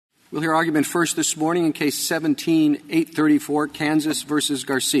We'll hear argument first this morning in Case 17-834, Kansas versus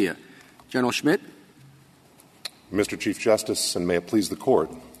Garcia. General Schmidt. Mr. Chief Justice, and may it please the Court,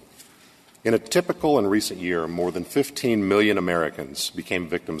 in a typical and recent year, more than 15 million Americans became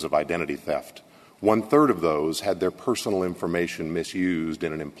victims of identity theft. 1/3 of those had their personal information misused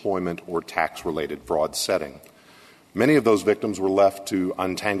in an employment or tax-related fraud setting. Many of those victims were left to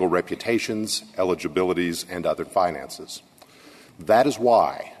untangle reputations, eligibilities, and other finances. That is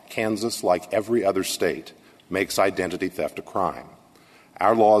why Kansas, like every other state, makes identity theft a crime.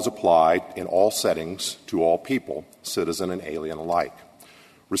 Our laws apply in all settings to all people, citizen and alien alike.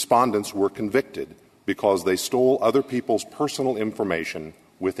 Respondents were convicted because they stole other people's personal information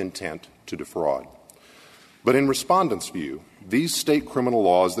with intent to defraud. But in respondents' view, these state criminal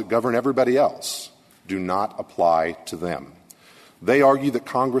laws that govern everybody else do not apply to them. They argue that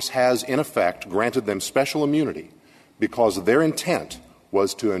Congress has, in effect, granted them special immunity because their intent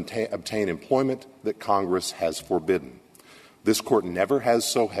was to obtain employment that Congress has forbidden. This Court never has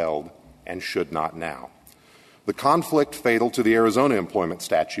so held and should not now. The conflict fatal to the Arizona employment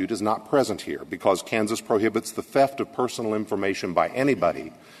statute is not present here because Kansas prohibits the theft of personal information by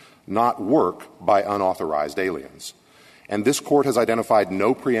anybody, not work by unauthorized aliens. And this Court has identified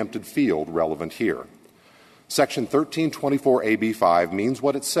no preempted field relevant here. Section 1324AB5 means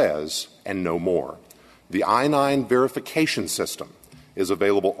what it says and no more. The I-9 verification system is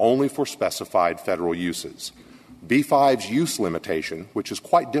available only for specified federal uses. B5's use limitation, which is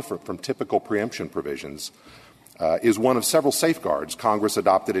quite different from typical preemption provisions, is one of several safeguards Congress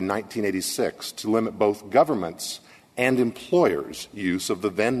adopted in 1986 to limit both governments and employers' use of the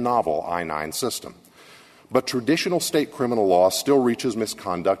then novel I-9 system. But traditional state criminal law still reaches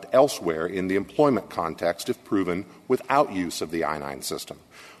misconduct elsewhere in the employment context if proven without use of the I-9 system.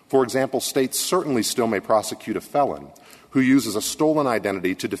 For example, states certainly still may prosecute a felon who uses a stolen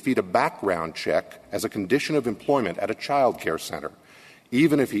identity to defeat a background check as a condition of employment at a child care center,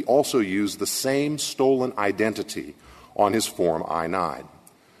 even if he also used the same stolen identity on his Form I-9.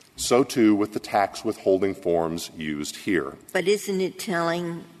 So, too, with the tax withholding forms used here. But isn't it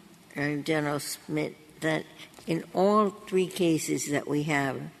telling, General Schmidt, that in all three cases that we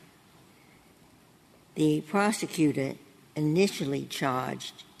have, the prosecutor initially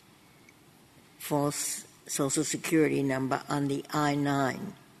charged false Social Security number on the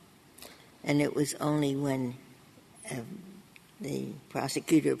I-9, and it was only when the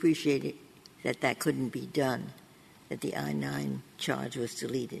prosecutor appreciated that that couldn't be done that the I-9 charge was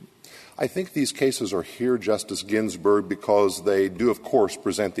deleted? I think these cases are here, Justice Ginsburg, because they do, of course,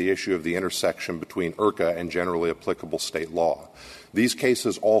 present the issue of the intersection between IRCA and generally applicable state law. These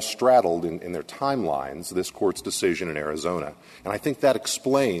cases all straddled in their timelines this Court's decision in Arizona. And I think that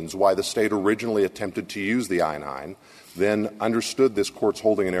explains why the state originally attempted to use the I-9, then understood this Court's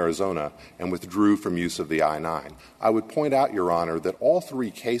holding in Arizona, and withdrew from use of the I-9. I would point out, Your Honor, that all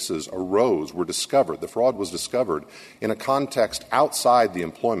three cases were discovered, the fraud was discovered in a context outside the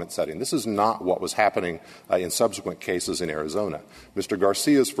employment setting. This is not what was happening in subsequent cases in Arizona. Mr.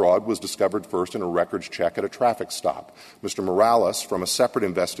 Garcia's fraud was discovered first in a records check at a traffic stop. Mr. Morales from a separate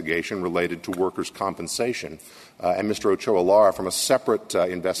investigation related to workers' compensation, and Mr. Ochoa-Lara from a separate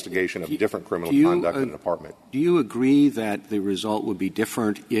investigation of different criminal conduct in an apartment. Do you agree that the result would be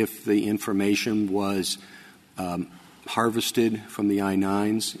different if the information was harvested from the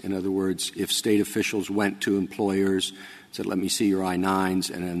I-9s? In other words, if state officials went to employers, said, let me see your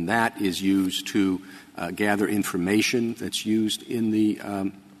I-9s, and then that is used to gather information that's used in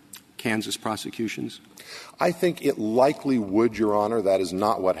the Kansas prosecutions? I think it likely would, Your Honor. That is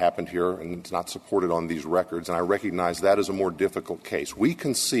not what happened here, and it's not supported on these records, and I recognize that is a more difficult case. We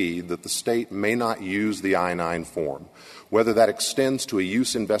concede that the state may not use the I-9 form. Whether that extends to a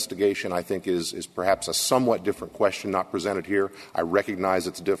use investigation, I think, is perhaps a somewhat different question not presented here. I recognize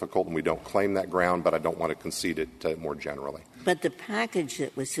it's difficult, and we don't claim that ground, but I don't want to concede it more generally. But the package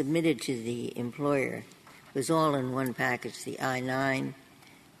that was submitted to the employer was all in one package, the I-9,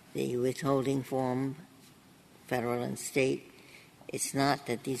 the withholding form, federal and state. It's not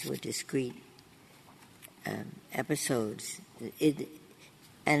that these were discrete episodes.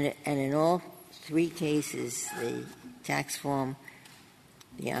 And in all three cases, the tax form,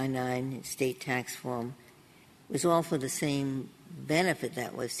 the I-9 state tax form, was all for the same benefit,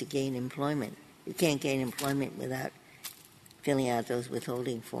 that was to gain employment. You can't gain employment without filling out those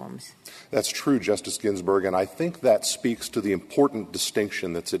withholding forms. That's true, Justice Ginsburg, and I think that speaks to the important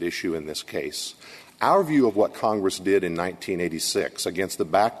distinction that's at issue in this case. Our view of what Congress did in 1986 against the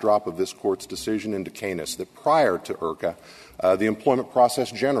backdrop of this Court's decision in Duquesne that prior to IRCA, The employment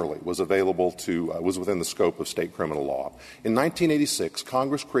process generally was available was within the scope of state criminal law. In 1986,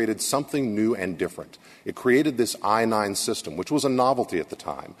 Congress created something new and different. It created this I-9 system, which was a novelty at the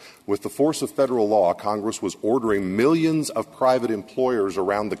time. With the force of federal law, Congress was ordering millions of private employers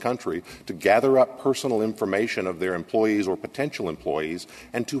around the country to gather up personal information of their employees or potential employees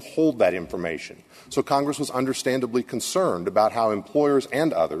and to hold that information. So Congress was understandably concerned about how employers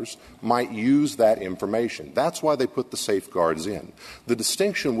and others might use that information. That's why they put the safeguards in. The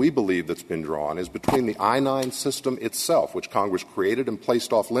distinction we believe that's been drawn is between the I-9 system itself, which Congress created and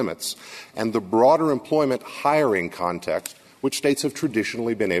placed off limits, and the broader employment hiring context, which states have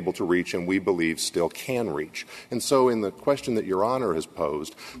traditionally been able to reach and we believe still can reach. And so in the question that Your Honor has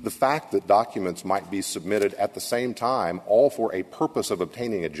posed, the fact that documents might be submitted at the same time, all for a purpose of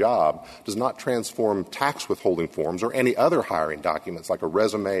obtaining a job, does not transform tax withholding forms or any other hiring documents like a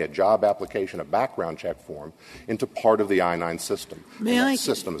resume, a job application, a background check form into part of the I-9 system. That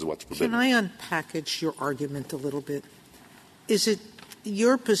system is what's forbidden. Can I unpackage your argument a little bit? Is it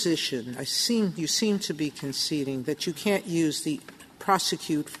your position, you seem to be conceding that you can't use the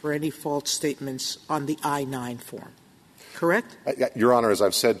prosecute for any false statements on the I-9 form, correct? Your Honor, as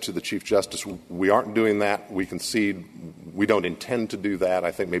I've said to the Chief Justice, we aren't doing that. We concede we don't intend to do that. I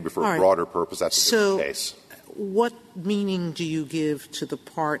think maybe for a broader purpose that's a different case. What meaning do you give to the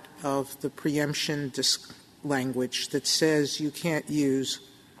part of the preemption language that says you can't use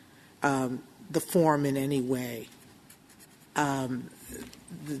the form in any way?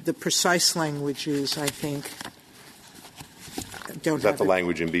 The precise language is, I think, is that the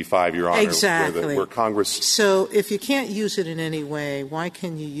language in B-5, Your Honor? Exactly. Where Congress. So if you can't use it in any way, why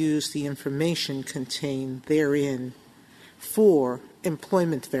can you use the information contained therein for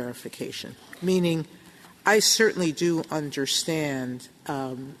employment verification? Meaning, I certainly do understand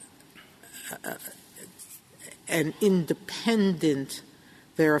an independent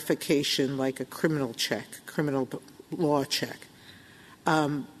verification like a criminal law check.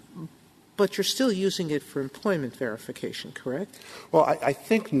 But you're still using it for employment verification, correct? Well, I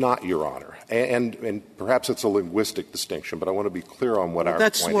think not, Your Honor. And perhaps it's a linguistic distinction, but I want to be clear on what our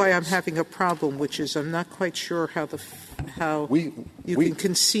point is. That's why I'm having a problem, which is I'm not quite sure how you can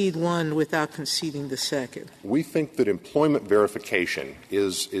concede one without conceding the second. We think that employment verification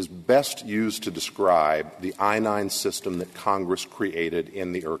is best used to describe the I-9 system that Congress created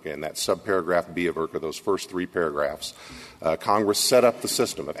in the IRCA, in that subparagraph B of IRCA, those first three paragraphs. Congress set up the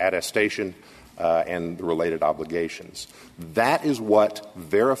system of attestation and the related obligations. That is what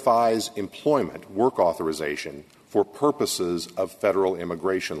verifies employment, work authorization, for purposes of federal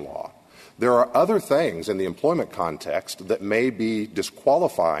immigration law. There are other things in the employment context that may be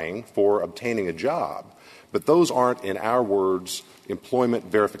disqualifying for obtaining a job, but those aren't, in our words, employment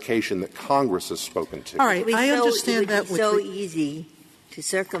verification that Congress has spoken to. All right, I understand that. It would be so easy to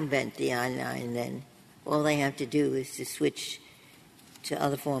circumvent the I-9 then. All they have to do is to switch to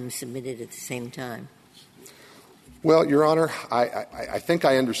other forms submitted at the same time. Well, Your Honor, I think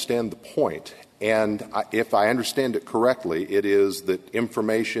I understand the point. And if I understand it correctly, it is that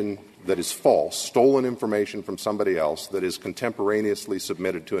information that is false, stolen information from somebody else that is contemporaneously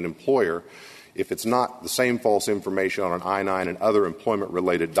submitted to an employer, if it's not the same false information on an I-9 and other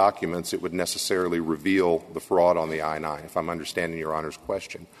employment-related documents, it would necessarily reveal the fraud on the I-9, if I'm understanding Your Honor's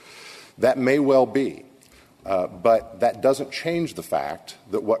question. That may well be. But that doesn't change the fact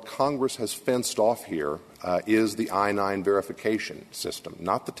that what Congress has fenced off here is the I-9 verification system,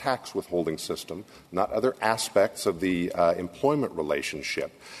 not the tax withholding system, not other aspects of the employment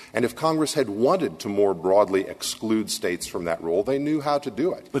relationship. And if Congress had wanted to more broadly exclude states from that rule, they knew how to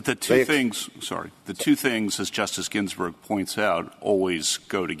do it. But the two things, as Justice Ginsburg points out, always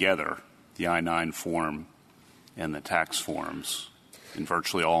go together, the I-9 form and the tax forms. In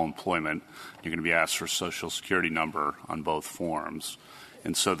virtually all employment, you're going to be asked for a Social Security number on both forms.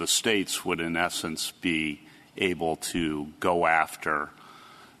 And so the states would, in essence, be able to go after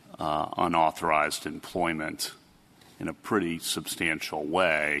unauthorized employment in a pretty substantial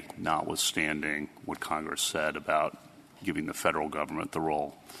way, notwithstanding what Congress said about giving the federal government the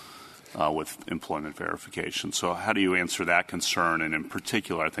role with employment verification. So how do you answer that concern, and in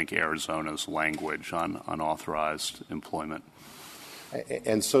particular, I think, Arizona's language on unauthorized employment?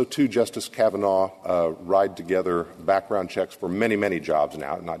 And so, too, Justice Kavanaugh ride together background checks for many, many jobs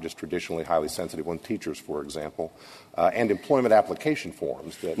now, not just traditionally highly sensitive ones, teachers, for example, and employment application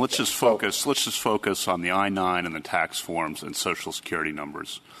forms. Let's just focus on the I-9 and the tax forms and Social Security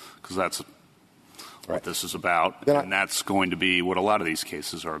numbers, because that's what this is about, and that's going to be what a lot of these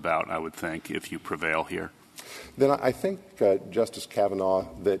cases are about, I would think, if you prevail here. Then I think, Justice Kavanaugh,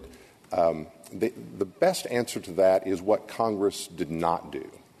 that The best answer to that is what Congress did not do.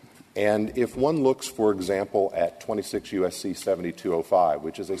 And if one looks, for example, at 26 U.S.C. 7205,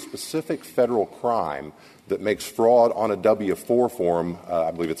 which is a specific federal crime that makes fraud on a W-4 form,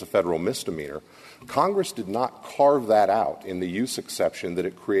 I believe it's a federal misdemeanor, Congress did not carve that out in the use exception that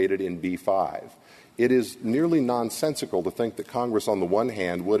it created in B-5. It is nearly nonsensical to think that Congress, on the one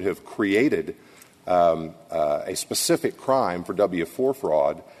hand, would have created a specific crime for W-4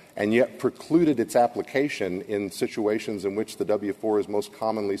 fraud and yet precluded its application in situations in which the W-4 is most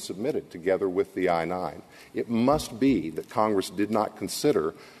commonly submitted together with the I-9. It must be that Congress did not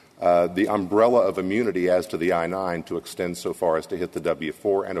consider the umbrella of immunity as to the I-9 to extend so far as to hit the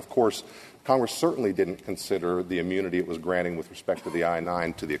W-4. And, of course, Congress certainly didn't consider the immunity it was granting with respect to the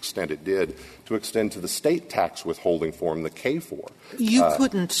I-9 to the extent it did to extend to the state tax withholding form, the K-4.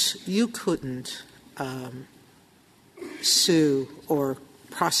 You couldn't sue or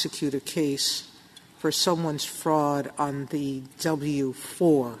prosecute a case for someone's fraud on the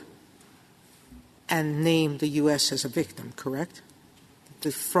W-4 and name the U.S. as a victim, correct?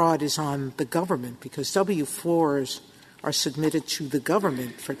 The fraud is on the government because W-4s are submitted to the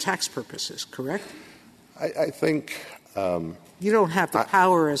government for tax purposes, correct? I think you don't have the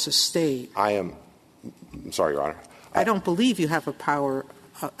power as a state. I'm sorry, Your Honor. I don't believe you have a power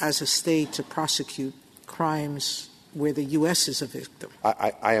as a state to prosecute crimes where the U.S. is a victim.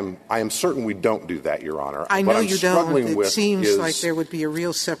 I am certain we don't do that, Your Honor. I know you don't. It seems like there would be a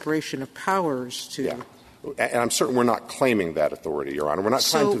real separation of powers to. Yeah. And I'm certain we're not claiming that authority, Your Honor. We're not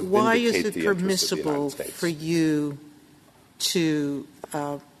trying to vindicate the So why is it interest of the United permissible States. for you to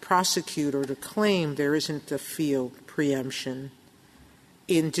prosecute or to claim there isn't a field preemption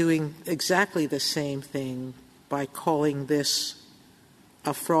in doing exactly the same thing by calling this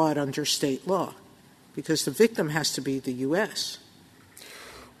a fraud under state law? Because the victim has to be the U.S.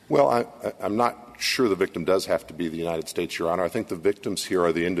 Well, I'm not sure the victim does have to be the United States, Your Honor. I think the victims here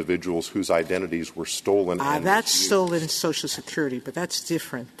are the individuals whose identities were stolen. That's stolen Social Security, but that's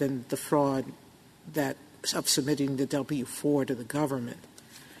different than the fraud of submitting the W-4 to the government.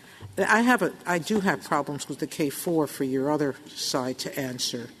 I do have problems with the K-4 for your other side to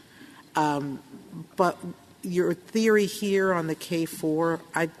answer. But your theory here on the K-4,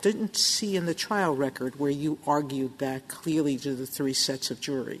 I didn't see in the trial record where you argued that clearly to the three sets of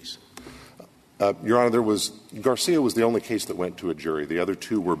juries. Your Honor, Garcia was the only case that went to a jury. The other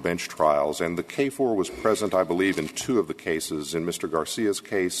two were bench trials, and the K-4 was present, I believe, in two of the cases. In Mr. Garcia's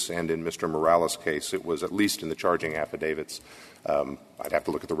case and in Mr. Morales' case, it was at least in the charging affidavits. I'd have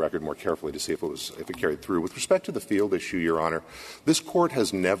to look at the record more carefully to see if it carried through. With respect to the field issue, Your Honor, this Court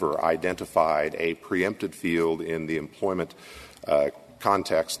has never identified a preempted field in the employment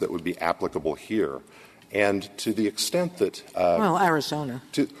context that would be applicable here. And to the extent that Arizona.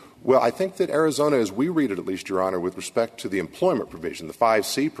 Well, I think that Arizona, as we read it at least, Your Honor, with respect to the employment provision, the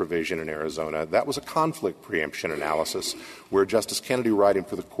 5C provision in Arizona, that was a conflict preemption analysis where Justice Kennedy, writing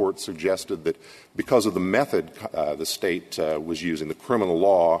for the Court, suggested that because of the method the State was using, the criminal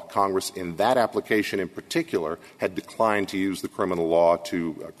law, Congress in that application in particular had declined to use the criminal law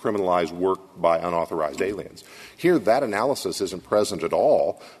to criminalize work by unauthorized aliens. Here, that analysis isn't present at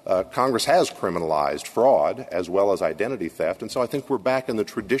all. Congress has criminalized fraud as well as identity theft, and so I think we're back in the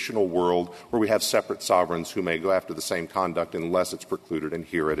traditional world where we have separate sovereigns who may go after the same conduct unless it's precluded, and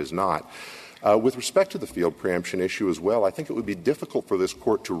here it is not. With respect to the field preemption issue as well, I think it would be difficult for this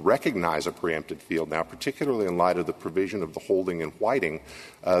Court to recognize a preempted field now, particularly in light of the provision of the holding in Whiting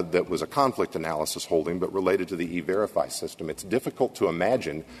that was a conflict analysis holding but related to the E-Verify system. It's difficult to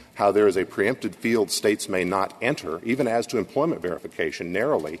imagine how there is a preempted field states may not enter, even as to employment verification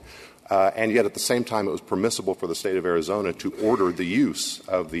narrowly, and yet at the same time it was permissible for the State of Arizona to order the use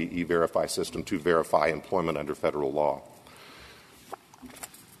of the E-Verify system to verify employment under federal law.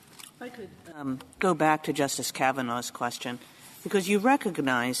 If I could go back to Justice Kavanaugh's question, because you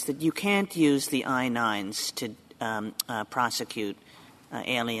recognize that you can't use the I-9s to prosecute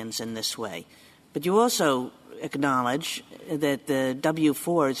aliens in this way. But you also acknowledge that the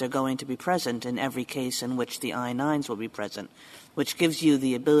W-4s are going to be present in every case in which the I-9s will be present, which gives you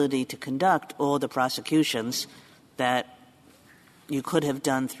the ability to conduct all the prosecutions that you could have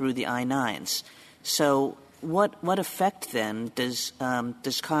done through the I-9s. So what effect, then, does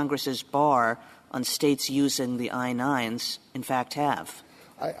Congress's bar on states using the I-9s, in fact, have?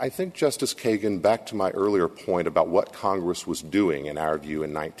 I think, Justice Kagan, back to my earlier point about what Congress was doing, in our view,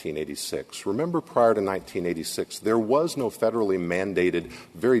 in 1986. Remember, prior to 1986, there was no federally mandated,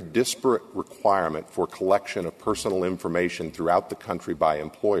 very disparate requirement for collection of personal information throughout the country by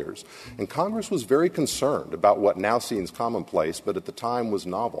employers. And Congress was very concerned about what now seems commonplace, but at the time was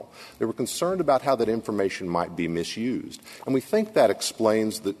novel. They were concerned about how that information might be misused. And we think that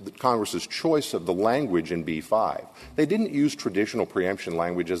explains the Congress's choice of the language in B-5. They didn't use traditional preemption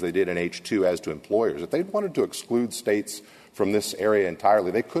language as they did in H-2 as to employers. If they'd wanted to exclude states from this area entirely,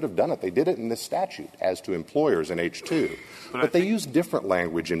 they could have done it. They did it in this statute as to employers in H-2. But they used different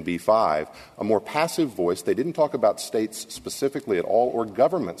language in B-5, a more passive voice. They didn't talk about states specifically at all or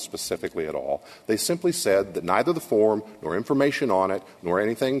government specifically at all. They simply said that neither the form nor information on it nor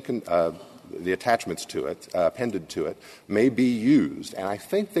anything the attachments to it, appended to it, may be used. And I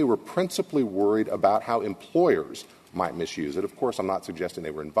think they were principally worried about how employers might misuse it. Of course, I'm not suggesting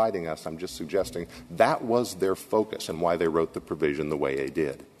they were inviting us. I'm just suggesting that was their focus and why they wrote the provision the way they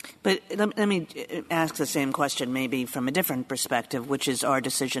did. But let me ask the same question maybe from a different perspective, which is our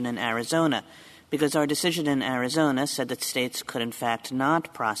decision in Arizona. Because our decision in Arizona said that states could, in fact,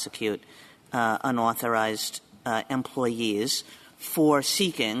 not prosecute unauthorized employees for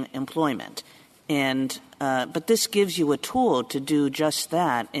seeking employment. And but this gives you a tool to do just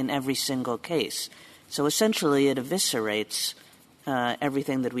that in every single case. So essentially it eviscerates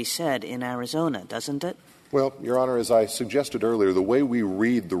everything that we said in Arizona, doesn't it? Well, Your Honor, as I suggested earlier, the way we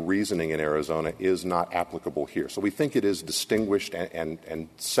read the reasoning in Arizona is not applicable here. So we think it is distinguished and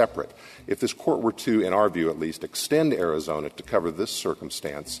separate. If this Court were to, in our view at least, extend Arizona to cover this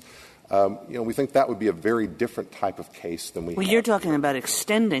circumstance, we think that would be a very different type of case than we have. Well, you're talking about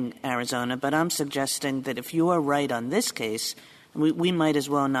extending Arizona, but I'm suggesting that if you are right on this case, we might as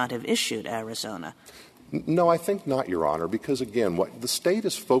well not have issued Arizona. No, I think not, Your Honor, because, again, what the State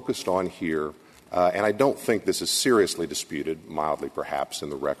is focused on here, and I don't think this is seriously disputed, mildly perhaps, in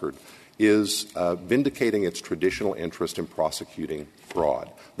the record, is vindicating its traditional interest in prosecuting fraud.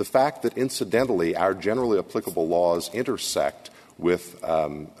 The fact that, incidentally, our generally applicable laws intersect with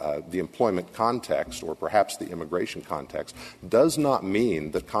the employment context or perhaps the immigration context does not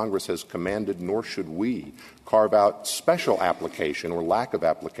mean that Congress has commanded, nor should we, carve out special application or lack of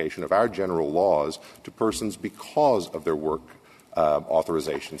application of our general laws to persons because of their work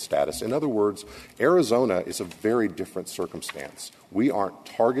authorization status. In other words, Arizona is a very different circumstance. We aren't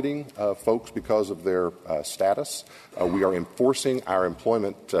targeting folks because of their status. We are enforcing our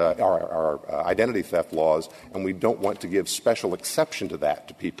employment, our identity theft laws, and we don't want to give special exception to that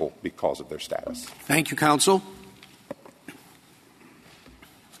to people because of their status. Thank you, counsel.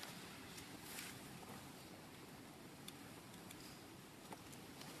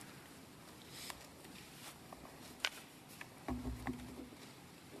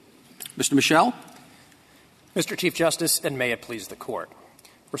 Mr. Michel. Mr. Chief Justice, and may it please the Court.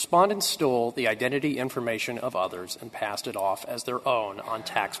 Respondents stole the identity information of others and passed it off as their own on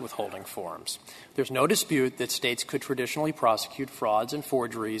tax withholding forms. There's no dispute that states could traditionally prosecute frauds and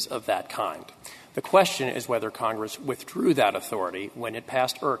forgeries of that kind. The question is whether Congress withdrew that authority when it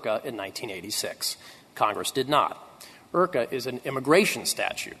passed IRCA in 1986. Congress did not. IRCA is an immigration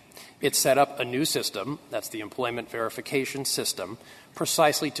statute. It set up a new system, that's the Employment Verification System,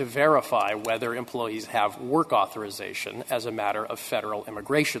 precisely to verify whether employees have work authorization as a matter of federal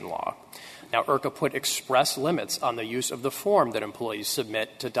immigration law. Now, IRCA put express limits on the use of the form that employees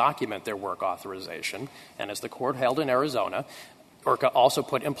submit to document their work authorization, and as the Court held in Arizona, IRCA also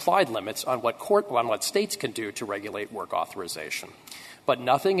put implied limits on what states can do to regulate work authorization. But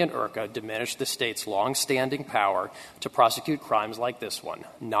nothing in IRCA diminished the state's long-standing power to prosecute crimes like this one,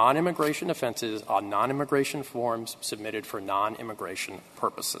 non-immigration offenses on non-immigration forms submitted for non-immigration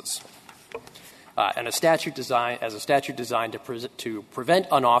purposes. And as a statute designed to prevent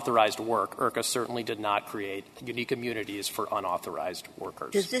unauthorized work, IRCA certainly did not create unique immunities for unauthorized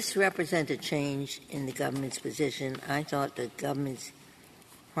workers. Does this represent a change in the government's position? I thought the government's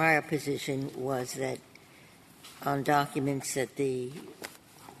prior position was that on documents that the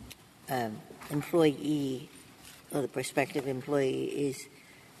employee or the prospective employee is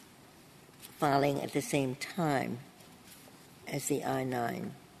filing at the same time as the I-9,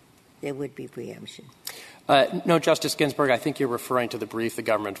 there would be preemption. No, Justice Ginsburg, I think you're referring to the brief the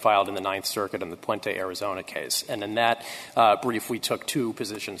government filed in the Ninth Circuit in the Puente, Arizona case. And in that brief, we took two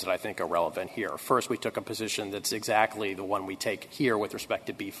positions that I think are relevant here. First, we took a position that's exactly the one we take here with respect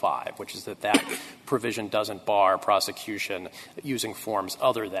to B-5, which is that provision doesn't bar prosecution using forms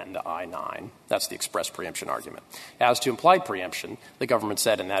other than the I-9. That's the express preemption argument. As to implied preemption, the government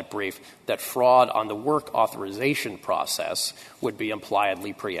said in that brief that fraud on the work authorization process would be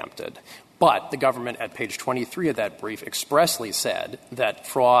impliedly preempted. But the government at page 23 of that brief expressly said that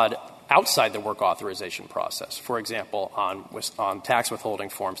fraud outside the work authorization process, for example, on tax withholding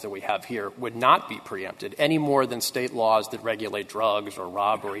forms that we have here, would not be preempted any more than state laws that regulate drugs or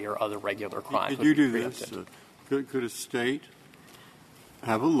robbery or other regular crimes. Could you do this? Could a state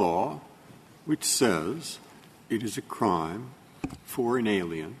have a law which says it is a crime for an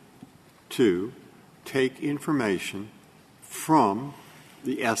alien to take information from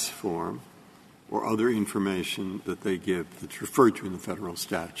the S form or other information that they give that's referred to in the federal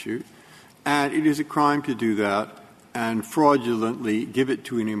statute, and it is a crime to do that and fraudulently give it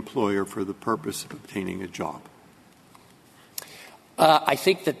to an employer for the purpose of obtaining a job? I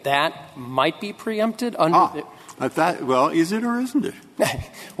think that might be preempted under well, is it or isn't it?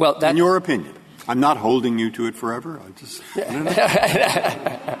 Well, in your opinion. I'm not holding you to it forever.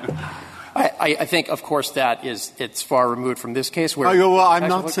 I think, of course, it's far removed from this case. Where I'm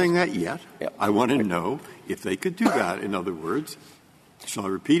not saying that yet. Yeah. I want to know if they could do that. In other words, shall I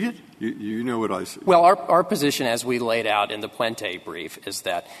repeat it? You know what I said. Well, our position, as we laid out in the Puente brief, is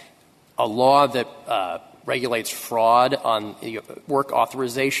that a law that regulates fraud on the work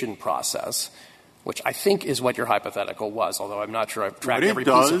authorization process, which I think is what your hypothetical was, although I'm not sure I've tracked every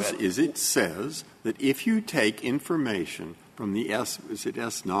piece of it. What it does is it says that if you take information from the is it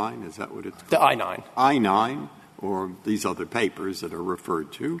S9? Is that what it's called? The I-9. I-9, or these other papers that are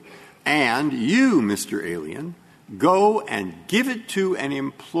referred to, and you, Mr. Alien, go and give it to an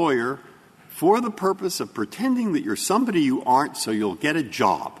employer for the purpose of pretending that you're somebody you aren't so you'll get a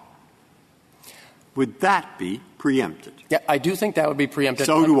job. Would that be preempted? Yeah, I do think that would be preempted.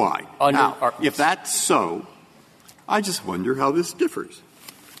 So do I. Now, if that's so, I just wonder how this differs,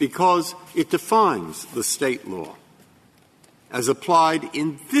 because it defines the state law as applied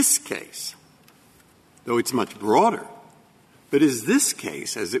in this case, though it's much broader. But is this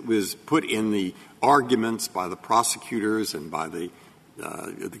case, as it was put in the arguments by the prosecutors and by the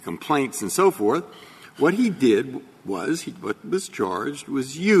complaints and so forth, what he did was, what was charged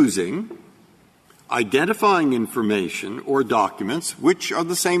was identifying information or documents, which are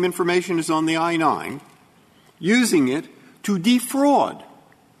the same information as on the I-9, using it to defraud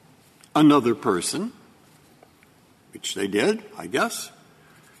another person, which they did, I guess,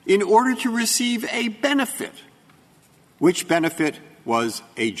 in order to receive a benefit, which benefit was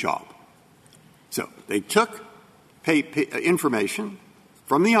a job. So they took information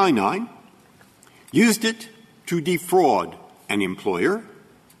from the I-9, used it to defraud an employer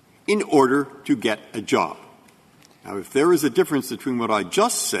in order to get a job. Now, if there is a difference between what I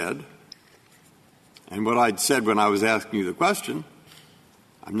just said and what I'd said when I was asking you the question,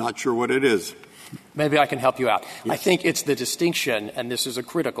 I'm not sure what it is. Maybe I can help you out. Yes. I think it's the distinction, and this is a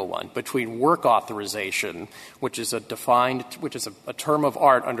critical one, between work authorization, which is a term of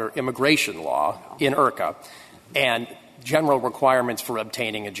art under immigration law in IRCA, and general requirements for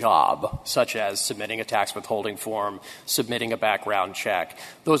obtaining a job, such as submitting a tax withholding form, submitting a background check.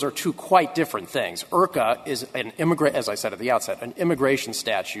 Those are two quite different things. IRCA is as I said at the outset, an immigration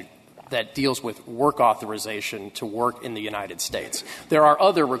statute that deals with work authorization to work in the United States. There are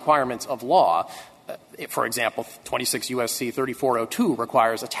other requirements of law. For example, 26 U.S.C. 3402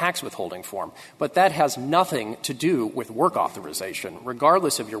 requires a tax withholding form. But that has nothing to do with work authorization.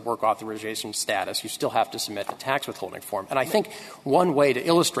 Regardless of your work authorization status, you still have to submit a tax withholding form. And I think one way to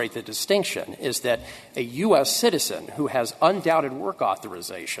illustrate the distinction is that a U.S. citizen who has undoubted work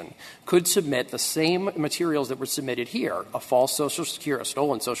authorization could submit the same materials that were submitted here, a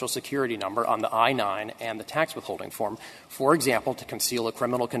stolen Social Security number on the I-9 and the tax withholding form, for example, to conceal a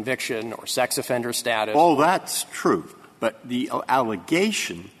criminal conviction or sex offender status. All that's true, but the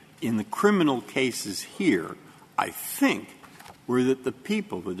allegation in the criminal cases here, I think, were that the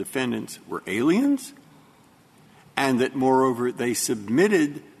defendants, were aliens, and that, moreover, they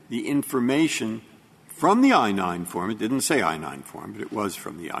submitted the information from the I-9 form. It didn't say I-9 form, but it was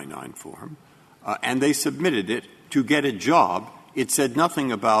from the I-9 form. And they submitted it to get a job. It said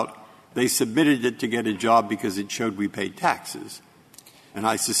nothing about they submitted it to get a job because it showed we paid taxes. And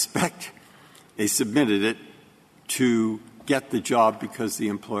I suspect they submitted it to get the job because the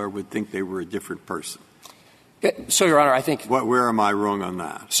employer would think they were a different person. So, Your Honor, I think where am I wrong on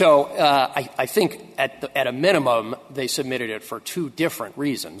that? So I think at a minimum they submitted it for two different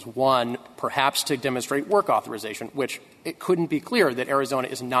reasons. One, perhaps to demonstrate work authorization, which it couldn't be clear that Arizona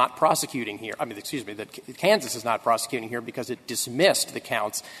is not prosecuting here. That Kansas is not prosecuting here because it dismissed the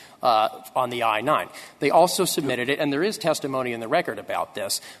counts on the I-9. They also submitted it, and there is testimony in the record about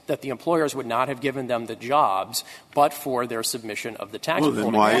this, that the employers would not have given them the jobs but for their submission of the tax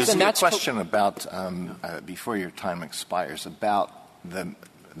withholding. Then why isn't a question about, before your time expires, about the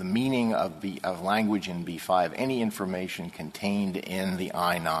meaning of language in B-5, any information contained in the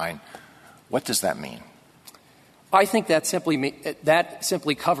I-9, what does that mean? I think that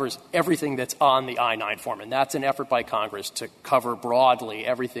simply covers everything that's on the I-9 form, and that's an effort by Congress to cover broadly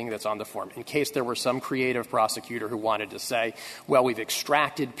everything that's on the form. In case there were some creative prosecutor who wanted to say, well, we've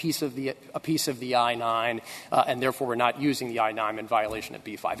extracted a piece of the I-9, and therefore we're not using the I-9 in violation of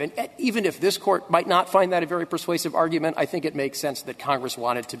B-5. And even if this Court might not find that a very persuasive argument, I think it makes sense that Congress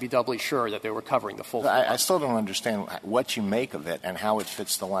wanted to be doubly sure that they were covering the full form. I still don't understand what you make of it and how it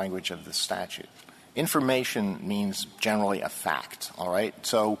fits the language of the statute. Information means generally a fact, all right?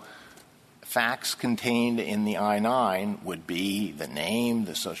 So facts contained in the I-9 would be the name,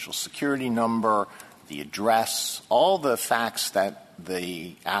 the Social Security number, the address, all the facts that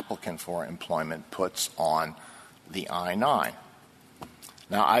the applicant for employment puts on the I-9.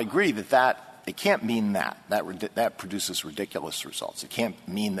 Now, I agree that it can't mean that. That produces ridiculous results. It can't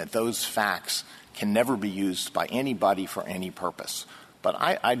mean that those facts can never be used by anybody for any purpose. But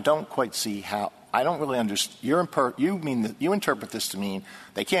I don't quite see how – I don't really understand. You interpret this to mean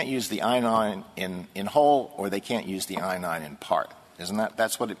they can't use the I-9 in whole or they can't use the I-9 in part. Isn't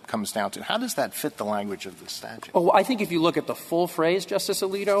that's what it comes down to? How does that fit the language of the statute? Well, I think if you look at the full phrase, Justice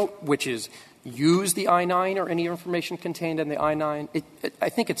Alito, which is use the I-9 or any information contained in the I-9, I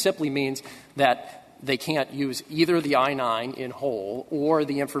think it simply means that they can't use either the I-9 in whole or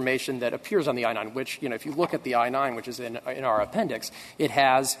the information that appears on the I-9, which, if you look at the I-9, which is in our appendix, it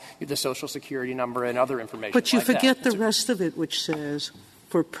has the Social Security number and other information. But you like forget that. the rest of it, which says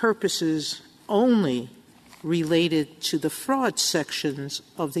for purposes only related to the fraud sections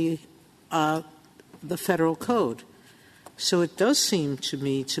of the Federal Code. So it does seem to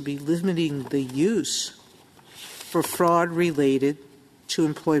me to be limiting the use for fraud related to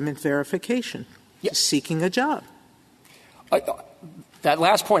employment verification. Yes. Seeking a job. That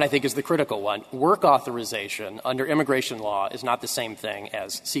last point, I think, is the critical one. Work authorization under immigration law is not the same thing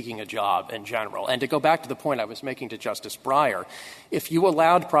as seeking a job in general. And to go back to the point I was making to Justice Breyer, if you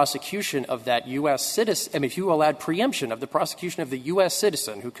allowed prosecution of that U.S. citizen, if you allowed preemption of the prosecution of the U.S.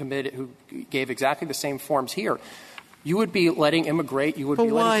 citizen who gave exactly the same forms here, you would be letting immigrate, you would be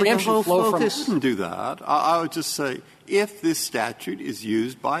letting preemption flow from. I wouldn't do that. I would just say if this statute is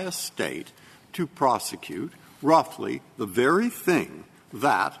used by a state to prosecute roughly the very thing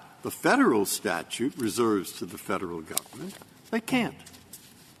that the Federal statute reserves to the Federal government, they can't.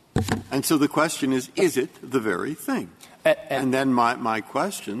 And so the question is it the very thing? And then my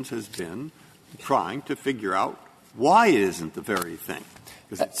questions has been trying to figure out why it isn't the very thing.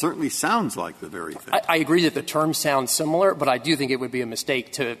 Because it certainly sounds like the very thing. I agree that the terms sound similar, but I do think it would be a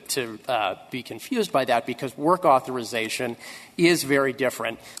mistake to be confused by that because work authorization is very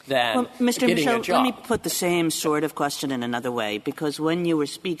different than getting Michel, a job. Let me put the same sort of question in another way, because when you were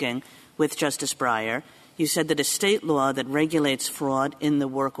speaking with Justice Breyer, you said that a state law that regulates fraud in the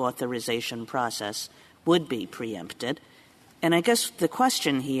work authorization process would be preempted. And I guess the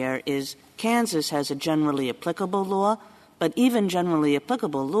question here is Kansas has a generally applicable law, but even generally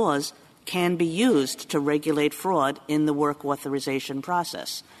applicable laws can be used to regulate fraud in the work authorization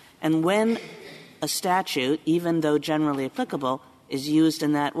process. And when a statute, even though generally applicable, is used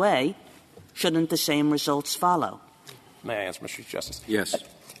in that way, shouldn't the same results follow? May I answer, Mr. Chief Justice? Yes.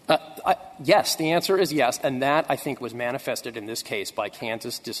 Yes, the answer is yes, and that, I think, was manifested in this case by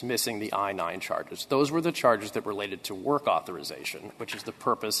Kansas dismissing the I-9 charges. Those were the charges that related to work authorization, which is the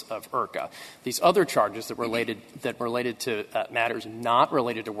purpose of IRCA. These other charges that related to matters not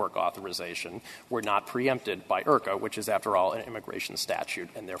related to work authorization were not preempted by IRCA, which is, after all, an immigration statute,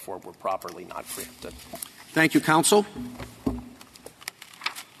 and therefore were properly not preempted. Thank you, counsel.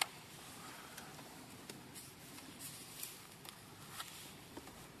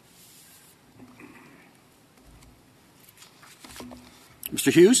 Mr.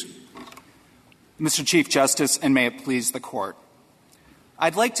 Hughes. Mr. Chief Justice, and may it please the Court.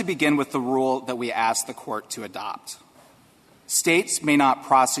 I'd like to begin with the rule that we asked the Court to adopt. States may not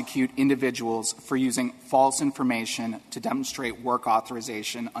prosecute individuals for using false information to demonstrate work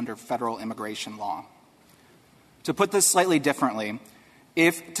authorization under federal immigration law. To put this slightly differently,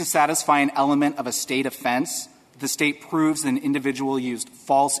 if to satisfy an element of a state offense, the state proves that an individual used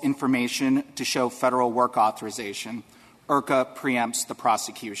false information to show federal work authorization, IRCA preempts the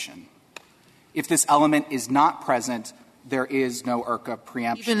prosecution. If this element is not present, there is no IRCA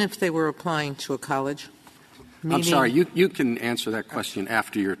preemption. Even if they were applying to a college? I'm sorry. You can answer that question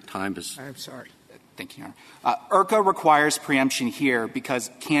after your time is. I'm sorry. Thank you, Your Honor. IRCA requires preemption here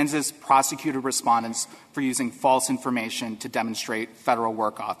because Kansas prosecuted respondents for using false information to demonstrate federal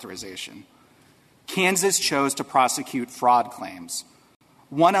work authorization. Kansas chose to prosecute fraud claims.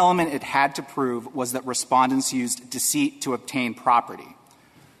 One element it had to prove was that respondents used deceit to obtain property.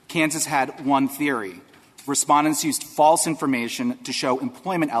 Kansas had one theory. Respondents used false information to show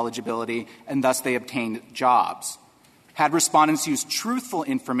employment eligibility, and thus they obtained jobs. Had respondents used truthful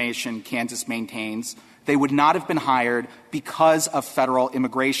information, Kansas maintains, they would not have been hired because of federal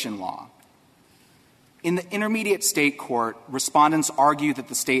immigration law. In the intermediate state court, respondents argued that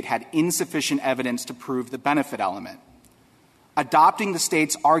the state had insufficient evidence to prove the benefit element. Adopting the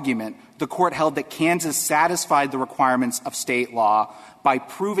state's argument, the court held that Kansas satisfied the requirements of state law by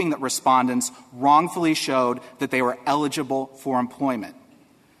proving that respondents wrongfully showed that they were eligible for employment.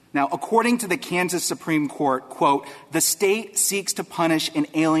 Now, according to the Kansas Supreme Court, quote, the state seeks to punish an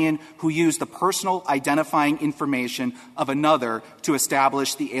alien who used the personal identifying information of another to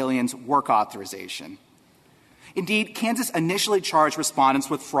establish the alien's work authorization. Indeed, Kansas initially charged respondents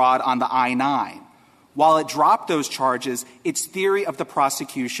with fraud on the I-9. While it dropped those charges, its theory of the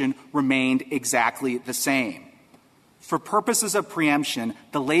prosecution remained exactly the same. For purposes of preemption,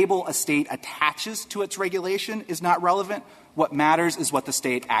 the label a state attaches to its regulation is not relevant. What matters is what the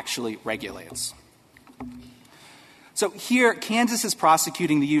state actually regulates. So here, Kansas is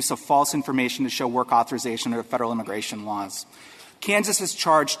prosecuting the use of false information to show work authorization under federal immigration laws. Kansas has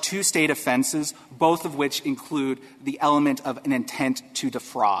charged 2 state offenses, both of which include the element of an intent to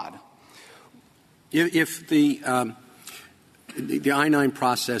defraud. If the I-9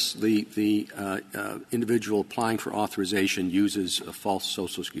 process, the individual applying for authorization uses a false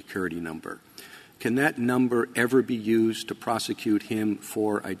Social Security number, can that number ever be used to prosecute him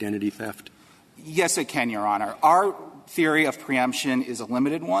for identity theft? Yes, it can, Your Honor. Our theory of preemption is a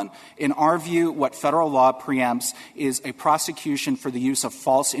limited one. In our view, what federal law preempts is a prosecution for the use of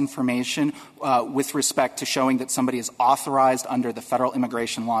false information with respect to showing that somebody is authorized under the federal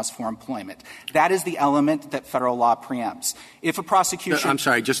immigration laws for employment. That is the element that federal law preempts. If a prosecution — I'm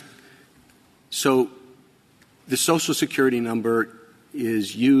sorry, so the Social Security number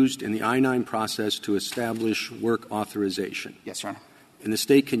is used in the I-9 process to establish work authorization. Yes, Your Honor. And the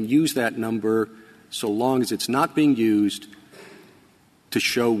state can use that number so long as it's not being used to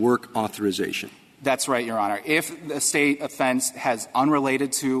show work authorization. That's right, Your Honor. If the state offense has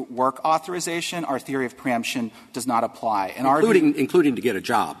unrelated to work authorization, our theory of preemption does not apply. Including to get a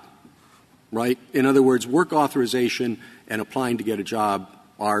job, right? In other words, work authorization and applying to get a job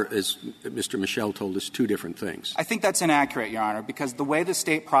are, as Mr. Michel told us, 2 different things. I think that's inaccurate, Your Honor, because the way the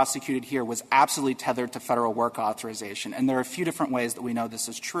state prosecuted here was absolutely tethered to federal work authorization, and there are a few different ways that we know this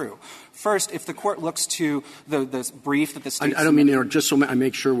is true. First, if the court looks to the brief that the state — I don't mean, just so I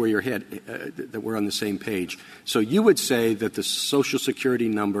make sure where you're headed, that we're on the same page. So you would say that the Social Security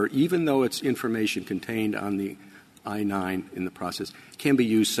number, even though it's information contained on the I-9 in the process, can be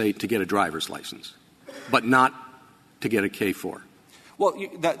used, say, to get a driver's license, but not to get a K-4. Well,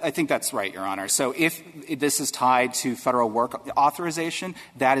 I think that's right, Your Honor. So if this is tied to federal work authorization,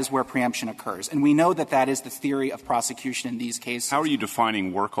 that is where preemption occurs. And we know that that is the theory of prosecution in these cases. How are you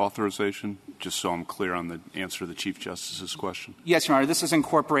defining work authorization, just so I'm clear on the answer to the Chief Justice's question? Yes, Your Honor. This is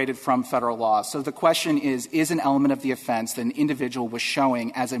incorporated from federal law. So the question is an element of the offense that an individual was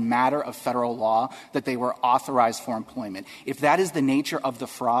showing as a matter of federal law that they were authorized for employment? If that is the nature of the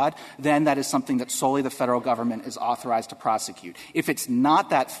fraud, then that is something that solely the federal government is authorized to prosecute. If it's not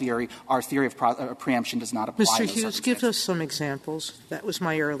that theory, our theory of preemption does not apply. Mr. Hughes, give us some examples. That was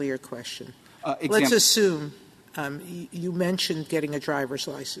my earlier question. Let's assume you mentioned getting a driver's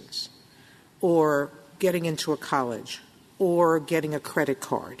license or getting into a college or getting a credit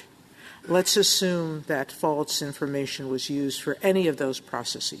card. Let's assume that false information was used for any of those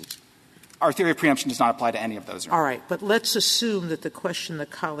processes. Our theory of preemption does not apply to any of those. All right, but let's assume that the question the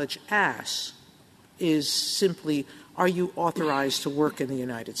college asks is simply, are you authorized to work in the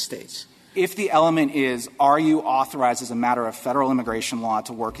United States? If the element is, are you authorized as a matter of federal immigration law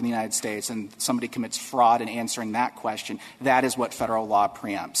to work in the United States, and somebody commits fraud in answering that question, that is what federal law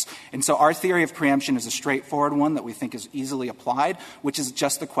preempts. And so our theory of preemption is a straightforward one that we think is easily applied, which is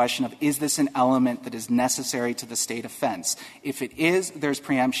just the question of, is this an element that is necessary to the state offense? If it is, there's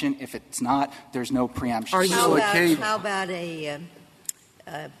preemption. If it's not, there's no preemption. How about a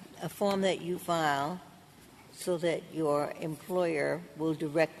form that you file so that your employer will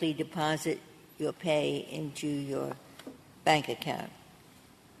directly deposit your pay into your bank account?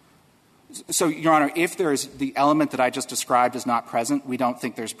 So, Your Honor, if there is the element that I just described is not present, we don't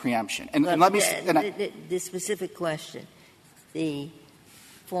think there's preemption. And let me the specific question. The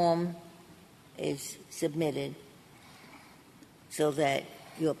form is submitted so that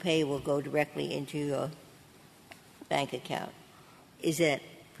your pay will go directly into your bank account. Is that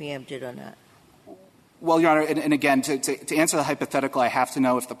preempted or not? Well, Your Honor, and again, to answer the hypothetical, I have to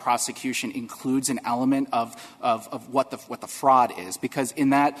know if the prosecution includes an element of what the fraud is, because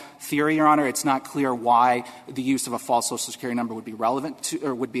in that theory, Your Honor, it's not clear why the use of a false Social Security number would be relevant to,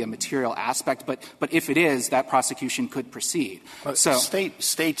 or would be a material aspect. But if it is, that prosecution could proceed. So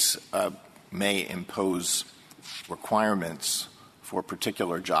states may impose requirements for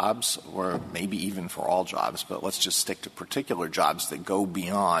particular jobs, or maybe even for all jobs, but let's just stick to particular jobs that go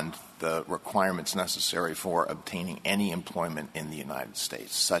beyond the requirements necessary for obtaining any employment in the United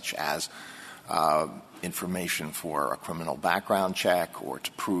States, such as information for a criminal background check or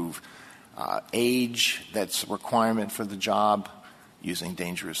to prove age that's a requirement for the job, using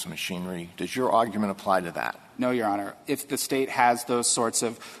dangerous machinery. Does your argument apply to that? No, Your Honor. If the state has those sorts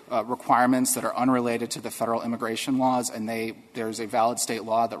of requirements that are unrelated to the federal immigration laws and there's a valid state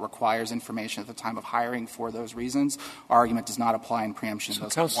law that requires information at the time of hiring for those reasons, our argument does not apply in preemption.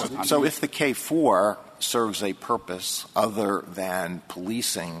 So if the K-4 serves a purpose other than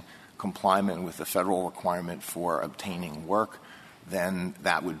policing compliance with the federal requirement for obtaining work, then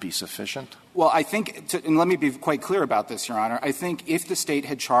that would be sufficient? Well, I think, and let me be quite clear about this, Your Honor, I think if the state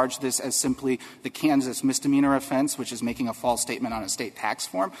had charged this as simply the Kansas misdemeanor offense, which is making a false statement on a state tax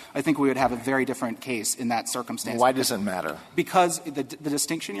form, I think we would have a very different case in that circumstance. Why does it matter? Because the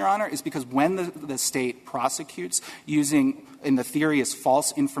distinction, Your Honor, is because when the state prosecutes using, in the theory, is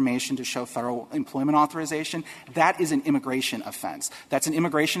false information to show federal employment authorization, that is an immigration offense. That's an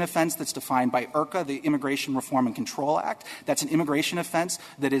immigration offense that's defined by IRCA, the Immigration Reform and Control Act. That's an immigration offense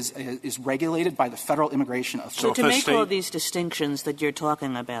that is regulated by the federal immigration authority. So to make all these distinctions that you're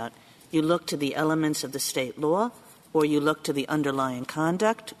talking about, you look to the elements of the state law, or you look to the underlying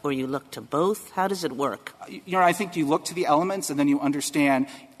conduct, or you look to both? How does it work? Your Honor, I think you look to the elements and then you understand,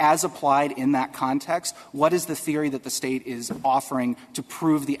 as applied in that context, what is the theory that the state is offering to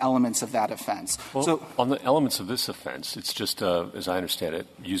prove the elements of that offense. Well, so, on the elements of this offense, it's just, as I understand it,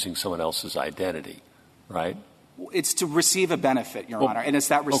 using someone else's identity, right? It's to receive a benefit, Your Honor, and it's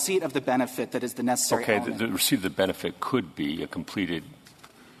that receipt of the benefit that is the necessary element. The receipt of the benefit could be a completed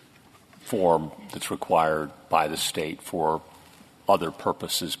form that's required by the state for other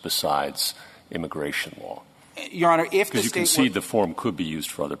purposes besides immigration law. Your Honor, if the state— Because you concede the form could be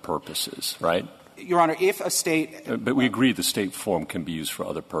used for other purposes, right? Your Honor, if a state— But we agree the state form can be used for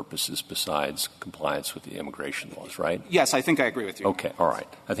other purposes besides compliance with the immigration laws, right? Yes, I think I agree with you. Okay, all right.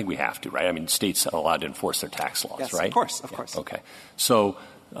 I think we have to, right? I mean, states are allowed to enforce their tax laws, yes, right? Of course. Okay. So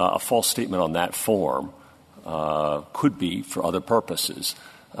a false statement on that form could be for other purposes,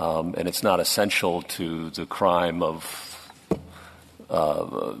 and it's not essential to the crime of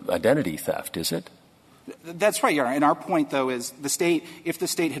identity theft, is it? That's right, Your Honor. And our point, though, is if the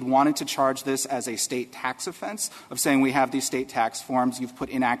state had wanted to charge this as a state tax offense, of saying we have these state tax forms, you've put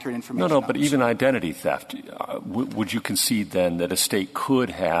inaccurate information. No, but even identity theft, would you concede then that a state could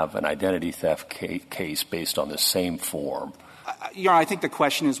have an identity theft case based on the same form? Your Honor, I think the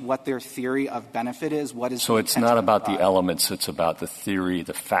question is what their theory of benefit is. What is so it's not about the elements, it's about the theory,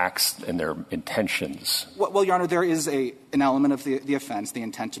 the facts, and their intentions. Well, Your Honor, there is an element of the offense, the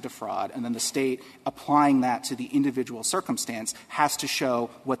intent to defraud, and then the state applying that to the individual circumstance has to show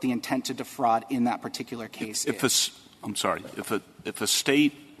what the intent to defraud in that particular case is. If a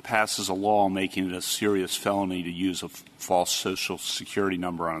state passes a law making it a serious felony to use a false Social Security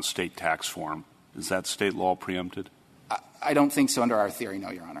number on a state tax form, is that state law preempted? I don't think so under our theory, no,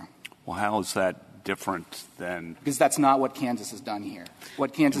 Your Honor. Well, how is that different than— Because that's not what Kansas has done here.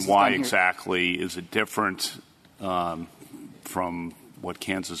 What Kansas has done here— Why exactly is it different from what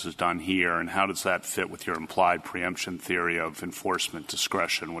Kansas has done here, and how does that fit with your implied preemption theory of enforcement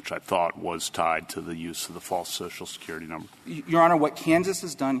discretion, which I thought was tied to the use of the false Social Security number? Your Honor, what Kansas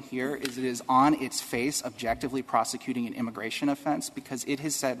has done here is it is on its face objectively prosecuting an immigration offense because it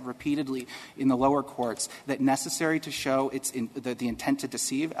has said repeatedly in the lower courts that necessary to show the intent to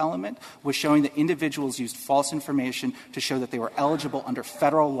deceive element was showing that individuals used false information to show that they were eligible under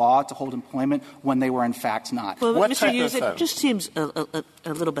federal law to hold employment when they were in fact not. Well, Mr. Hughes, it just seems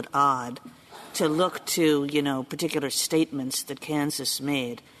a little bit odd to look to, particular statements that Kansas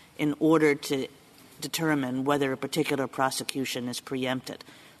made in order to determine whether a particular prosecution is preempted.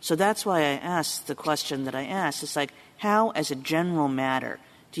 So that's why I asked the question that I asked. It's like, how, as a general matter,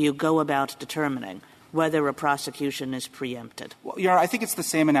 do you go about determining whether a prosecution is preempted? Well, Your Honor, I think it's the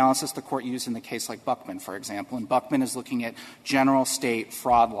same analysis the Court used in the case like Buckman, for example. And Buckman is looking at general state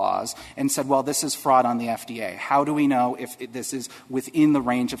fraud laws and said, well, this is fraud on the FDA. How do we know if this is within the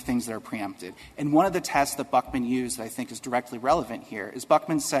range of things that are preempted? And one of the tests that Buckman used that I think is directly relevant here is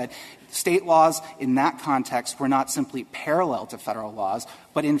Buckman said state laws in that context were not simply parallel to federal laws,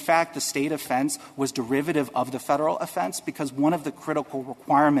 but in fact the state offense was derivative of the federal offense because one of the critical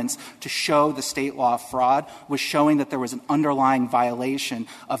requirements to show the state law fraud was showing that there was an underlying violation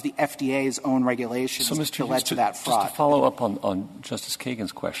of the FDA's own regulations that led to that fraud. Just to follow up on Justice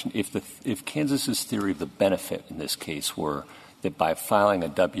Kagan's question, if Kansas's theory of the benefit in this case were that by filing a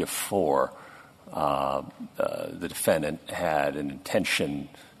W-4, the defendant had an intention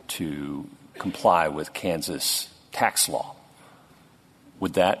to comply with Kansas tax law,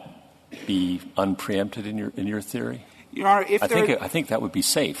 would that be unpreempted in your theory? Your Honor, I think that would be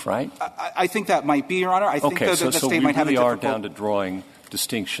safe, right? I think that might be, Your Honor. I think the state we might have a really are difficult... down to drawing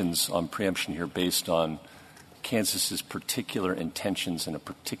distinctions on preemption here based on Kansas's particular intentions in a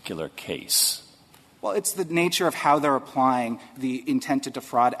particular case. Well, it's the nature of how they're applying the intent to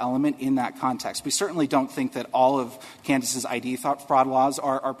defraud element in that context. We certainly don't think that all of Kansas's ID fraud laws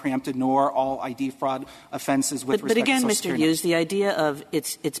are preempted, nor all ID fraud offenses with respect to Social Security. But again, Mr. Hughes, the idea of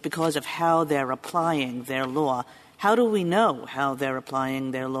it's because of how they're applying their law. How do we know how they're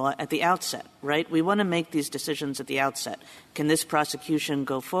applying their law at the outset, right? We want to make these decisions at the outset. Can this prosecution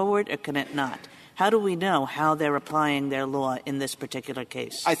go forward or can it not? How do we know how they're applying their law in this particular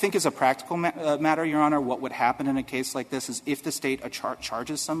case? I think as a practical matter, Your Honor, what would happen in a case like this is if the state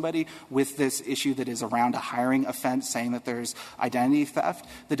charges somebody with this issue that is around a hiring offense saying that there's identity theft,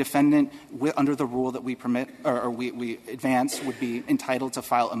 the defendant, under the rule that we permit or we advance, would be entitled to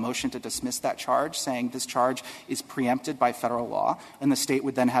file a motion to dismiss that charge, saying this charge is preempted by federal law, and the state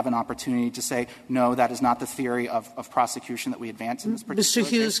would then have an opportunity to say, no, that is not the theory of prosecution that we advance in this particular Mr.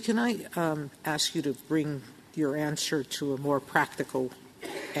 Hughes, case. can I ask you to bring your answer to a more practical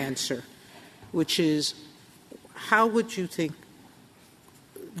answer, which is how would you think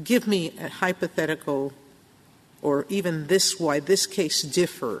 – give me a hypothetical or even why this case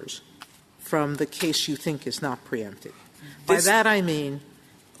differs from the case you think is not preempted. By that I mean,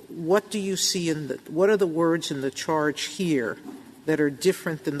 what do you see what are the words in the charge here that are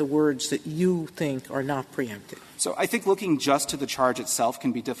different than the words that you think are not preempted? So I think looking just to the charge itself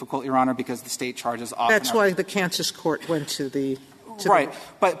can be difficult, Your Honor, because the state charges often That's why the Kansas court went to the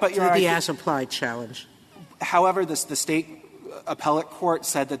as-applied challenge. However, the state appellate court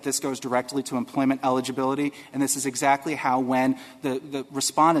said that this goes directly to employment eligibility, and this is exactly how when the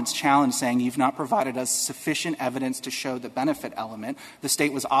respondents challenged saying you've not provided us sufficient evidence to show the benefit element, the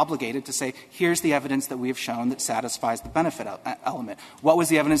state was obligated to say here's the evidence that we have shown that satisfies the benefit element. What was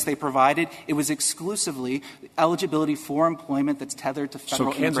the evidence they provided? It was exclusively eligibility for employment that's tethered to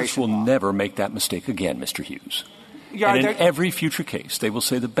federal immigration law. So Kansas will never make that mistake again, Mr. Hughes. And in every future case, they will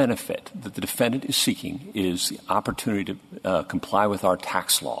say the benefit that the defendant is seeking is the opportunity to comply with our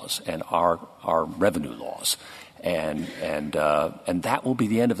tax laws and our revenue laws. And that will be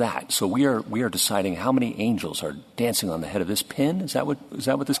the end of that. So we are deciding how many angels are dancing on the head of this pin. Is that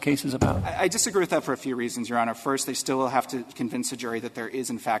what this case is about? I disagree with that for a few reasons, Your Honor. First, they still will have to convince a jury that there is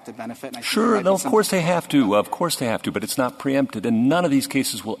in fact a benefit. And sure, no, of course they have to. Of course they have to, but it's not preempted, and none of these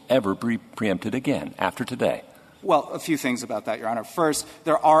cases will ever be preempted again after today. Well, a few things about that, Your Honor. First,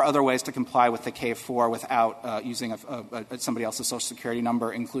 there are other ways to comply with the K-4 without using somebody else's Social Security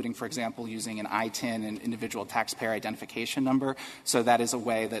number, including, for example, using an ITIN, an individual taxpayer identification number. So that is a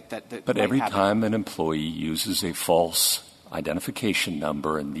way that But every time an employee uses a false identification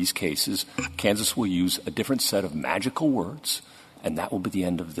number in these cases, Kansas will use a different set of magical words, and that will be the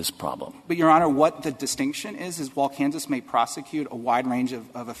end of this problem. But, Your Honor, what the distinction is while Kansas may prosecute a wide range of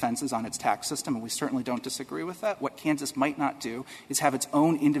offenses on its tax system, and we certainly don't disagree with that, what Kansas might not do is have its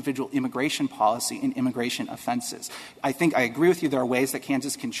own individual immigration policy in immigration offenses. I think I agree with you there are ways that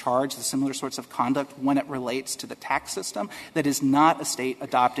Kansas can charge the similar sorts of conduct when it relates to the tax system that is not a state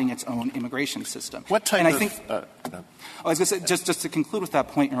adopting its own immigration system. What type I was going to say, just to conclude with that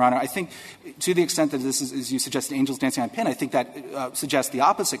point, Your Honor, I think to the extent that this is, as you suggested, angels dancing on a pin, I think that suggests the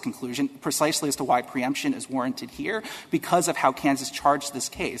opposite conclusion, precisely as to why preemption is warranted here, because of how Kansas charged this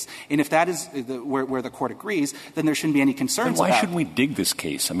case. And if that is where the Court agrees, then there shouldn't be any concerns about it. Why shouldn't we dig this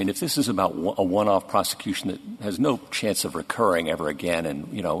case? I mean, if this is about a one-off prosecution that has no chance of recurring ever again,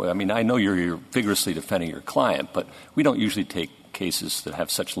 and, you know, I mean, I know you're vigorously defending your client, but we don't usually take cases that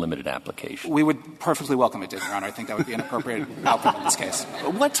have such limited application? We would perfectly welcome it, Your Honor. I think that would be an appropriate outcome in this case.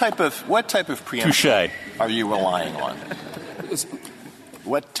 What type of preemption are you relying on?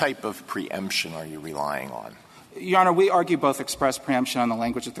 What type of preemption are you relying on? Your Honor, we argue both express preemption on the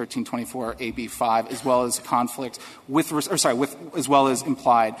language of 1324 AB5 as well as conflict as well as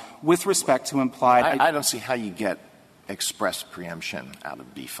implied. With respect to implied, I don't see how you get express preemption out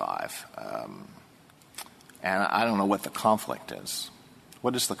of B5. And I don't know what the conflict is.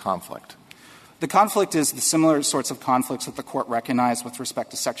 What is the conflict? The conflict is the similar sorts of conflicts that the Court recognized with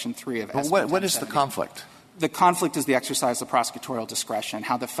respect to Section 3 of SB 1070. What is the conflict? The conflict is the exercise of prosecutorial discretion,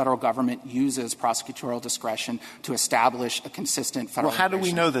 how the federal government uses prosecutorial discretion to establish a consistent federal. Well, how do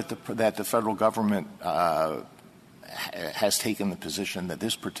we know that the federal government has taken the position that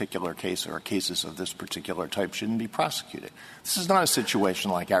this particular case or cases of this particular type shouldn't be prosecuted? This is not a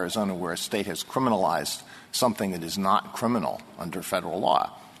situation like Arizona where a state has criminalized something that is not criminal under federal law.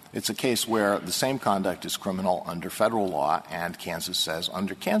 It's a case where the same conduct is criminal under federal law and Kansas says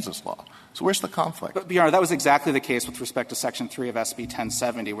under Kansas law. So where's the conflict? But, Your Honor, that was exactly the case with respect to Section 3 of SB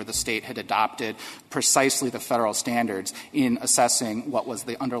 1070, where the state had adopted precisely the federal standards in assessing what was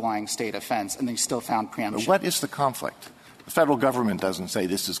the underlying state offense, and they still found preemption. But what is the conflict? The federal government doesn't say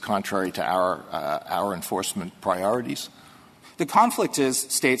this is contrary to our enforcement priorities. The conflict is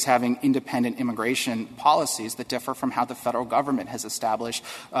states having independent immigration policies that differ from how the federal government has established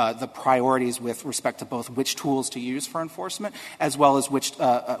the priorities with respect to both which tools to use for enforcement as well as which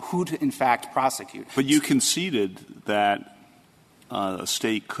who to, in fact, prosecute. But you conceded that a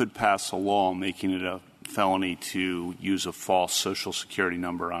state could pass a law making it a felony to use a false Social Security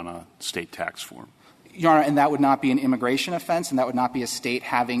number on a state tax form. Your Honor, and that would not be an immigration offense, and that would not be a state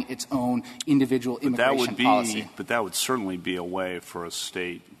having its own individual immigration policy. But that would certainly be a way for a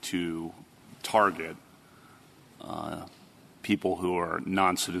state to target people who are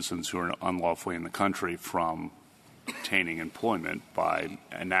non-citizens who are unlawfully in the country from obtaining employment by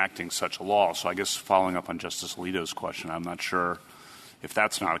enacting such a law. So I guess following up on Justice Alito's question, I'm not sure if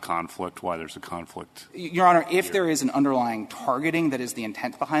that's not a conflict, why there's a conflict. Your Honor, if there is an underlying targeting that is the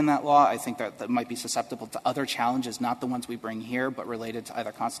intent behind that law, I think that might be susceptible to other challenges, not the ones we bring here, but related to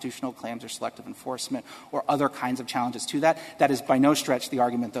either constitutional claims or selective enforcement or other kinds of challenges to that. That is by no stretch the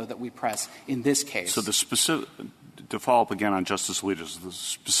argument, though, that we press in this case. So to follow up again on Justice Alito's, the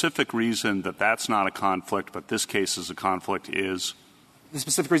specific reason that that's not a conflict, but this case is a conflict is? The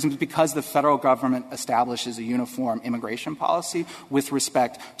specific reason is because the federal government establishes a uniform immigration policy with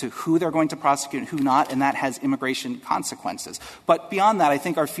respect to who they're going to prosecute and who not, and that has immigration consequences. But beyond that, I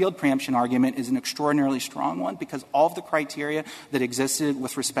think our field preemption argument is an extraordinarily strong one because all of the criteria that existed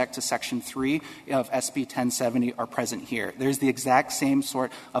with respect to Section 3 of SB 1070 are present here. There's the exact same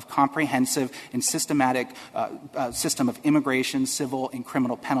sort of comprehensive and systematic system of immigration, civil, and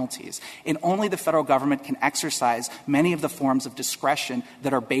criminal penalties. And only the federal government can exercise many of the forms of discretion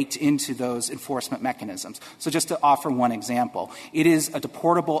that are baked into those enforcement mechanisms. So just to offer one example, it is a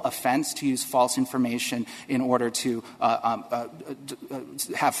deportable offense to use false information in order to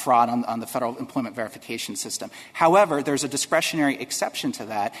have fraud on the federal employment verification system. However, there's a discretionary exception to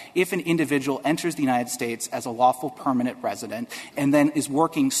that if an individual enters the United States as a lawful permanent resident and then is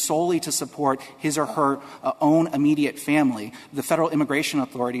working solely to support his or her own immediate family. The federal immigration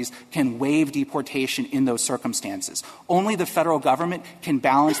authorities can waive deportation in those circumstances. Only the federal government can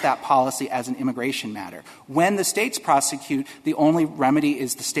balance that policy as an immigration matter. When the states prosecute, the only remedy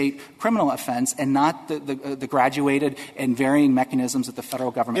is the state criminal offense and not the graduated and varying mechanisms that the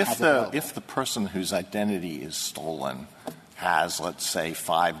federal government has available. If the person whose identity is stolen has, let's say,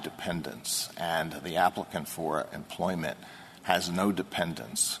 5 dependents and the applicant for employment has no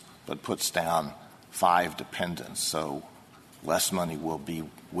dependents but puts down 5 dependents, so less money will be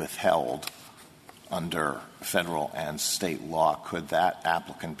withheld under federal and state law, could that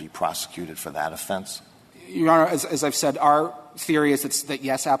applicant be prosecuted for that offense? Your Honor, as I've said, our theory is that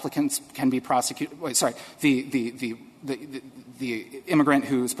yes, applicants can be prosecuted. The immigrant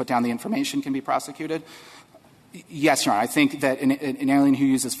who's put down the information can be prosecuted. Yes, Your Honor. I think that an alien who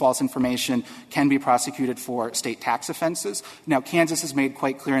uses false information can be prosecuted for state tax offenses. Now, Kansas has made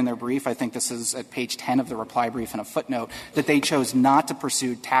quite clear in their brief, I think this is at page 10 of the reply brief in a footnote, that they chose not to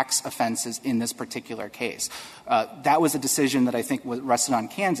pursue tax offenses in this particular case. That was a decision that I think rested on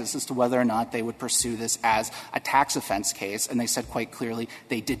Kansas as to whether or not they would pursue this as a tax offense case, and they said quite clearly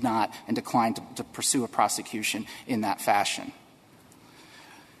they did not and declined to pursue a prosecution in that fashion.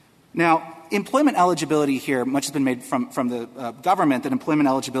 Now, employment eligibility here, much has been made from the government that employment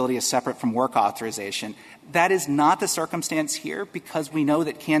eligibility is separate from work authorization. That is not the circumstance here because we know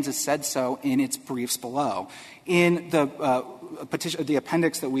that Kansas said so in its briefs below. In the the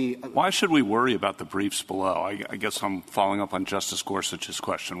appendix that we — Why should we worry about the briefs below? I guess I'm following up on Justice Gorsuch's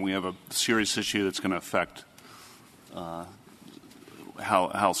question. We have a serious issue that's going to affect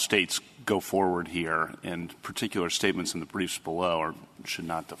how states go forward here, and particular statements in the briefs below should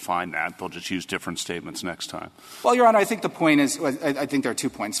not define that. They'll just use different statements next time. Well, Your Honor, I think the point is — I think there are 2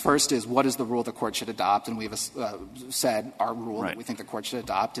 points. First is, what is the rule the Court should adopt? And we've said our rule that we think the Court should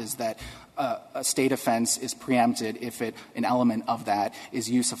adopt is that a state offense is preempted if an element of that is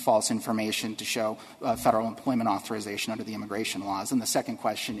use of false information to show federal employment authorization under the immigration laws. And the second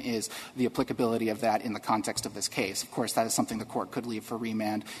question is the applicability of that in the context of this case. Of course, that is something the Court could leave for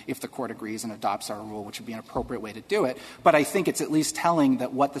remand if the Court agrees and adopts our rule, which would be an appropriate way to do it. But I think it's at least telling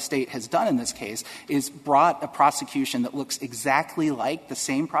that what the state has done in this case is brought a prosecution that looks exactly like the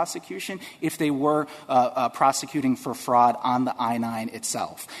same prosecution if they were prosecuting for fraud on the I-9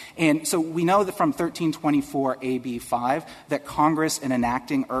 itself. And so we know that from 1324AB5 that Congress, in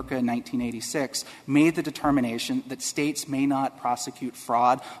enacting IRCA in 1986, made the determination that states may not prosecute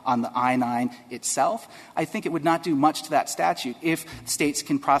fraud on the I-9 itself. I think it would not do much to that statute if states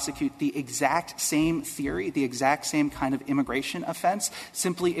can prosecute the exact same theory, the exact same kind of immigration offense,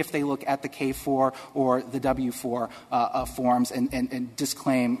 simply if they look at the K-4 or the W-4 forms and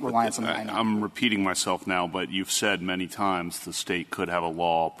disclaim reliance on the I-9. I'm repeating myself now, but you've said many times the state could have a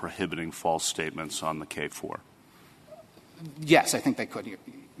law prohibiting false statements on the K-4. Yes, I think they could,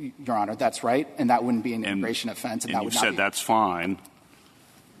 Your Honor. That's right. And that wouldn't be an immigration offense. And that would not be. You said that's fine,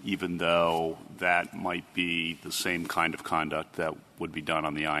 even though that might be the same kind of conduct that would be done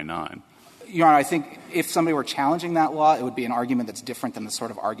on the I-9. Your Honor, I think if somebody were challenging that law, it would be an argument that's different than the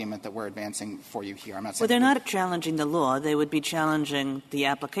sort of argument that we're advancing for you here. I'm not saying — Well, they're not challenging the law. They would be challenging the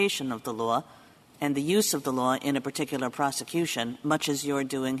application of the law and the use of the law in a particular prosecution, much as you're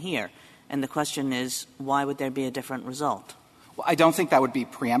doing here. And the question is, why would there be a different result? Well, I don't think that would be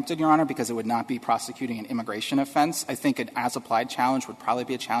preempted, Your Honor, because it would not be prosecuting an immigration offense. I think an as-applied challenge would probably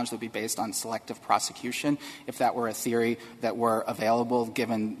be a challenge that would be based on selective prosecution. If that were a theory that were available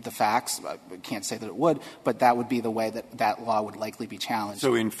given the facts, I can't say that it would, but that would be the way that that law would likely be challenged.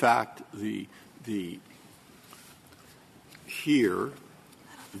 So, in fact, here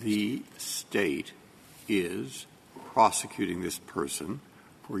the state is prosecuting this person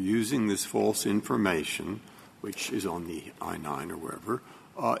for using this false information, which is on the I-9 or wherever,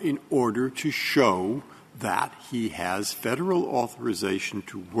 in order to show that he has federal authorization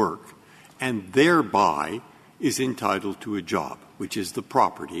to work and thereby is entitled to a job, which is the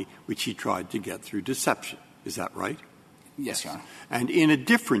property which he tried to get through deception. Is that right? Yes, Your Honor. And in a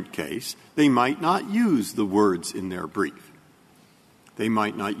different case, they might not use the words in their brief. They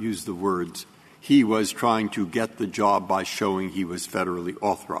might not use the words, he was trying to get the job by showing he was federally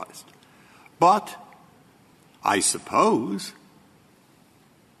authorized. But I suppose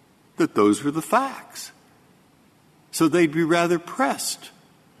that those were the facts. So they'd be rather pressed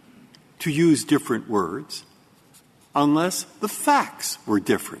to use different words unless the facts were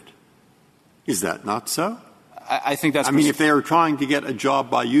different. Is that not so? I think that's — I mean, if they were trying to get a job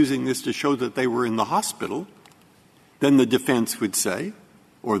by using this to show that they were in the hospital, then the defense would say,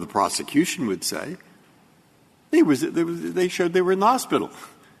 or the prosecution would say, they showed they were in the hospital.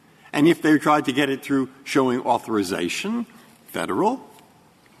 And if they tried to get it through showing authorization, federal,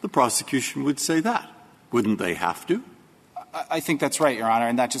 the prosecution would say that. Wouldn't they have to? I think that's right, Your Honor,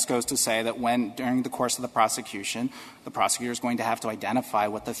 and that just goes to say that when, during the course of the prosecution, the prosecutor is going to have to identify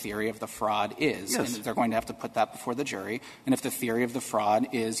what the theory of the fraud is. Yes. And they're going to have to put that before the jury. And if the theory of the fraud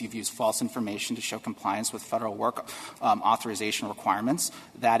is you've used false information to show compliance with federal work authorization requirements,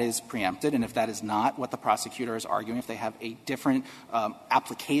 that is preempted. And if that is not what the prosecutor is arguing, if they have a different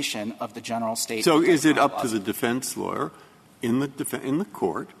application of the general state — So is it up to the defense lawyer in the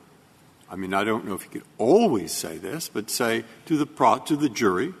court — I mean, I don't know if you could always say this, but say to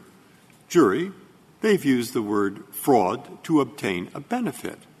the jury, they've used the word fraud to obtain a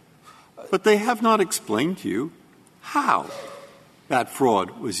benefit. But they have not explained to you how that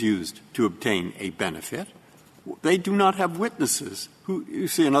fraud was used to obtain a benefit. They do not have witnesses who, you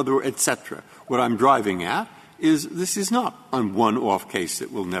see, in other words, et cetera. What I'm driving at is this is not a one-off case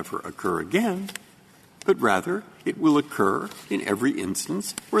that will never occur again, but rather it will occur in every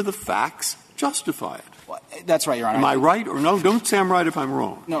instance where the facts justify it. Well, that's right, Your Honor. Am I right or no? Don't say I'm right if I'm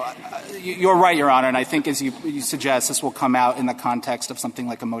wrong. No, you're right, Your Honor, and I think as you suggest, this will come out in the context of something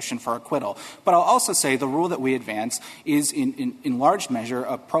like a motion for acquittal. But I'll also say the rule that we advance is in large measure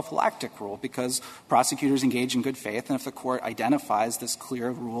a prophylactic rule because prosecutors engage in good faith, and if the court identifies this clear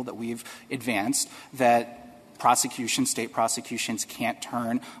rule that we've advanced, that state prosecutions can't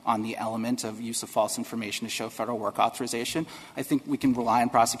turn on the element of use of false information to show federal work authorization, I think we can rely on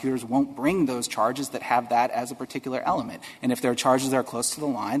prosecutors won't bring those charges that have that as a particular element. And if there are charges that are close to the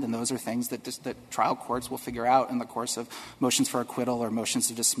line, then those are things that trial courts will figure out in the course of motions for acquittal or motions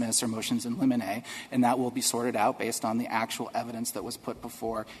to dismiss or motions in limine, and that will be sorted out based on the actual evidence that was put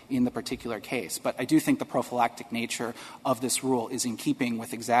before in the particular case. But I do think the prophylactic nature of this rule is in keeping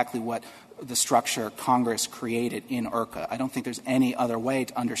with exactly what the structure Congress created in IRCA. I don't think there's any other way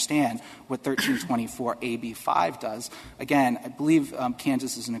to understand what 1324AB5 does. Again, I believe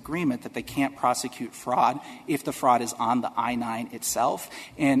Kansas is in agreement that they can't prosecute fraud if the fraud is on the I-9 itself.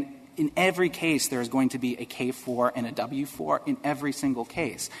 And in every case, there is going to be a K-4 and a W-4 in every single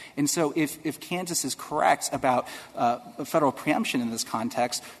case. And so if Kansas is correct about federal preemption in this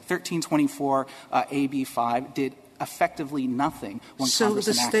context, 1324AB5 did effectively nothing when Congress enacted it.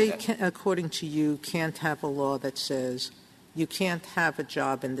 So the state, according to you, can't have a law that says you can't have a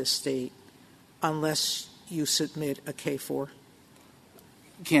job in this state unless you submit a K-4?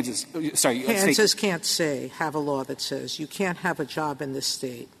 Kansas can't have a law that says you can't have a job in this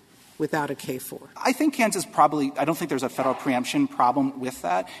state without a K-4. I think Kansas probably – I don't think there's a federal preemption problem with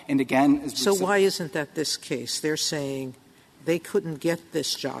that. And again – So why isn't that this case? They're saying they couldn't get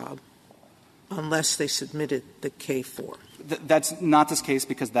this job unless they submitted the K-4. That's not this case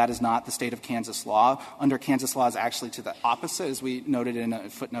because that is not the state of Kansas law. Under Kansas law is actually to the opposite. As we noted in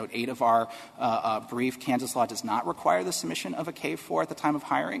footnote 8 of our brief, Kansas law does not require the submission of a K-4 at the time of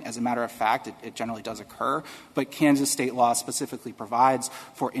hiring. As a matter of fact, it generally does occur. But Kansas state law specifically provides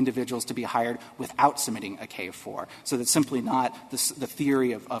for individuals to be hired without submitting a K-4. So that's simply not the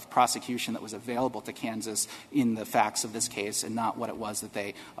theory of prosecution that was available to Kansas in the facts of this case and not what it was that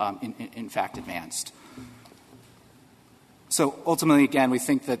they in fact advanced. So ultimately, again, we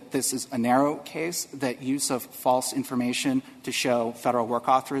think that this is a narrow case, that use of false information to show federal work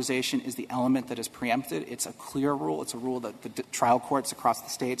authorization is the element that is preempted. It's a clear rule. It's a rule that the trial courts across the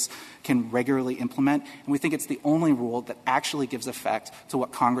states can regularly implement. And we think it's the only rule that actually gives effect to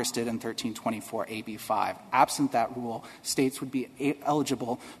what Congress did in 1324AB5. Absent that rule, states would be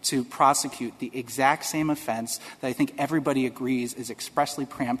eligible to prosecute the exact same offense that I think everybody agrees is expressly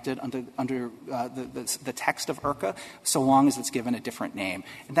preempted under the text of IRCA, so long as it's given a different name.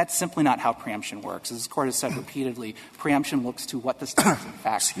 And that's simply not how preemption works. As this Court has said repeatedly, preemption looks to what the state is in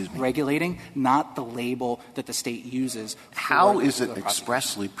fact regulating, not the label that the state uses. How is it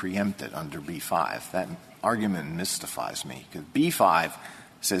expressly preempted under B-5? That argument mystifies me, because B-5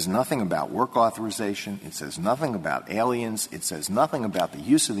 says nothing about work authorization. It says nothing about aliens. It says nothing about the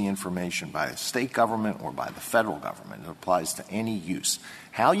use of the information by a state government or by the federal government. It applies to any use.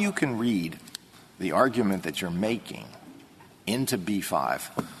 How you can read the argument that you're making into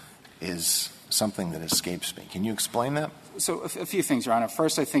B-5 is something that escapes me. Can you explain that? So a few things, Your Honor.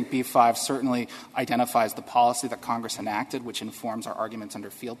 First, I think B-5 certainly identifies the policy that Congress enacted, which informs our arguments under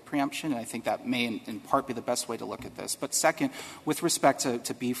field preemption, and I think that may in part be the best way to look at this. But second, with respect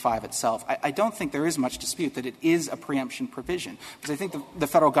to B-5 itself, I don't think there is much dispute that it is a preemption provision, because I think the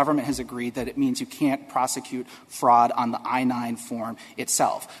federal government has agreed that it means you can't prosecute fraud on the I-9 form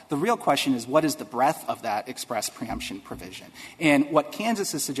itself. The real question is, what is the breadth of that express preemption provision? And what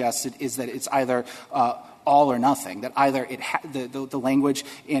Kansas has suggested is that it's either all or nothing, that either the language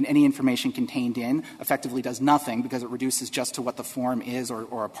and any information contained in effectively does nothing because it reduces just to what the form is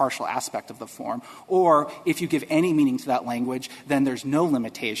or a partial aspect of the form, or if you give any meaning to that language, then there's no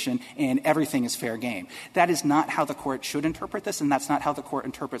limitation and everything is fair game. That is not how the Court should interpret this, and that's not how the Court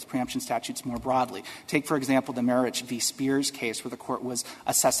interprets preemption statutes more broadly. Take, for example, the Merritt v. Spears case where the Court was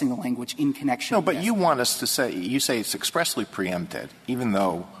assessing the language in connection with. No, but you want us to say, you say it's expressly preempted, even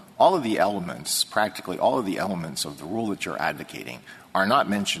though all of the elements, practically all of the elements of the rule that you're advocating are not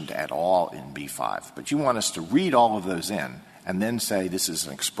mentioned at all in B-5. But you want us to read all of those in and then say this is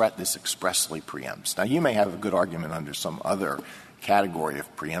this expressly preempts. Now, you may have a good argument under some other category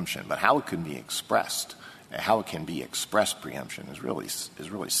of preemption, but how it can be expressed, how it can be expressed preemption is really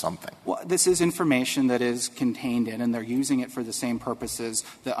something. Well, this is information that is contained in, and they're using it for the same purposes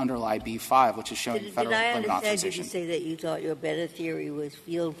that underlie B-5, which is showing federal limit authorization. Did I understand you say that you thought your better theory was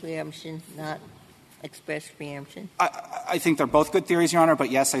field preemption, not express preemption? I think they're both good theories, Your Honor,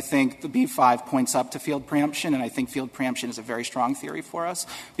 but yes, I think the B-5 points up to field preemption, and I think field preemption is a very strong theory for us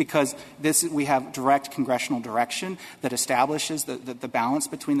because we have direct congressional direction that establishes the balance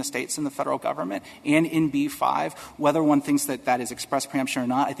between the states and the federal government. And in B-5, whether one thinks that is express preemption or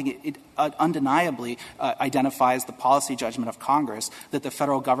not, I think it undeniably identifies the policy judgment of Congress that the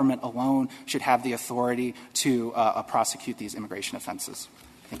federal government alone should have the authority to prosecute these immigration offenses.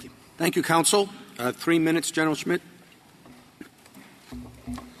 Thank you. Thank you, counsel. 3 minutes, General Schmidt.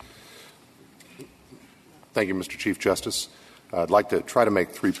 Thank you, Mr. Chief Justice. I'd like to try to make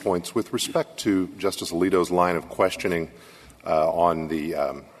 3 points with respect to Justice Alito's line of questioning on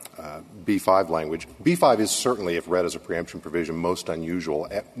the B-5 language. B-5 is certainly, if read as a preemption provision, most unusual,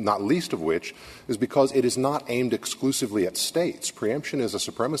 not least of which is because it is not aimed exclusively at states. Preemption is a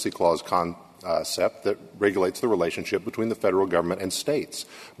supremacy clause concept that regulates the relationship between the federal government and states.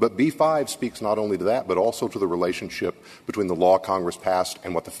 But B-5 speaks not only to that, but also to the relationship between the law Congress passed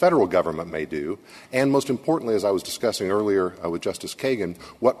and what the federal government may do, and most importantly, as I was discussing earlier with Justice Kagan,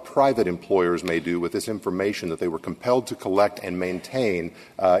 what private employers may do with this information that they were compelled to collect and maintain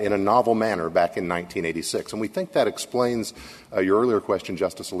in a novel manner back in 1986. And we think that explains your earlier question,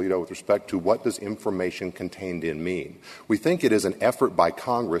 Justice Alito, with respect to what does information contained in mean. We think it is an effort by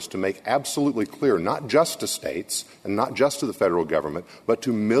Congress to make absolutely clear, not just to states and not just to the federal government, but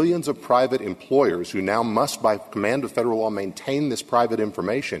to millions of private employers who now must, by command of federal law, maintain this private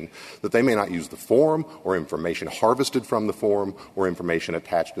information, that they may not use the form or information harvested from the form or information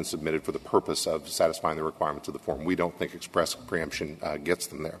attached and submitted for the purpose of satisfying the requirements of the form. We don't think express preemption gets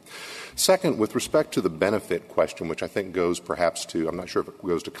them there. Second, with respect to the benefit question, which I think goes perhaps to, I'm not sure if it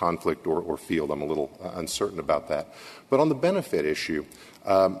goes to conflict or field. I'm a little uncertain about that. But on the benefit issue,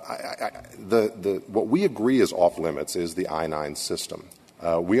 what we agree is off limits is the I-9 system.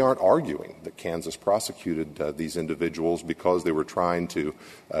 We aren't arguing that Kansas prosecuted these individuals because they were trying to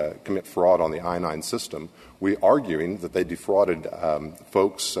commit fraud on the I-9 system. We're arguing that they defrauded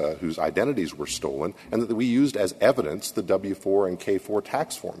folks whose identities were stolen and that we used as evidence the W-4 and K-4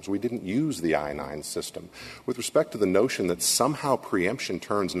 tax forms. We didn't use the I-9 system. With respect to the notion that somehow preemption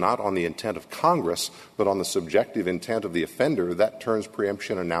turns not on the intent of Congress but on the subjective intent of the offender, that turns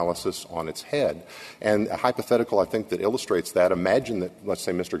preemption analysis on its head. And a hypothetical, I think, that illustrates that, imagine that, let's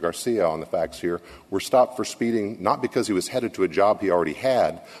say Mr. Garcia on the facts here, were stopped for speeding not because he was headed to a job he already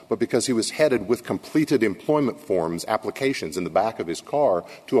had, but because he was headed with completed employment forms, applications in the back of his car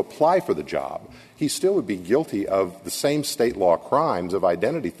to apply for the job. He still would be guilty of the same state law crimes of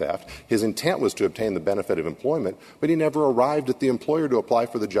identity theft. His intent was to obtain the benefit of employment, but he never arrived at the employer to apply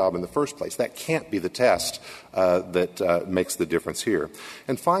for the job in the first place. That can't be the test that makes the difference here.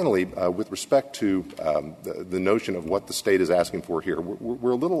 And finally, with respect to the notion of what the state is asking for here,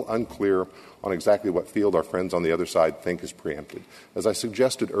 we're a little unclear on exactly what field our friends on the other side think is preempted. As I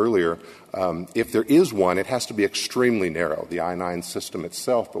suggested earlier, if there is one, it has to be extremely narrow, the I-9 system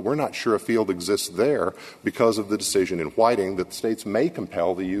itself, but we're not sure a field exists there because of the decision in Whiting that states may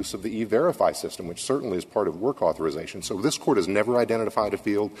compel the use of the E-Verify system, which certainly is part of work authorization. So this Court has never identified a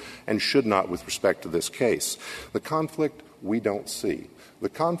field and should not with respect to this case. The conflict we don't see. The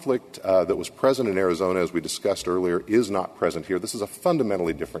conflict that was present in Arizona, as we discussed earlier, is not present here. This is a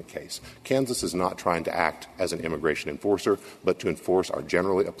fundamentally different case. Kansas is not trying to act as an immigration enforcer, but to enforce our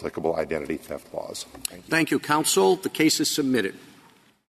generally applicable identity theft laws. Thank you, counsel. The case is submitted.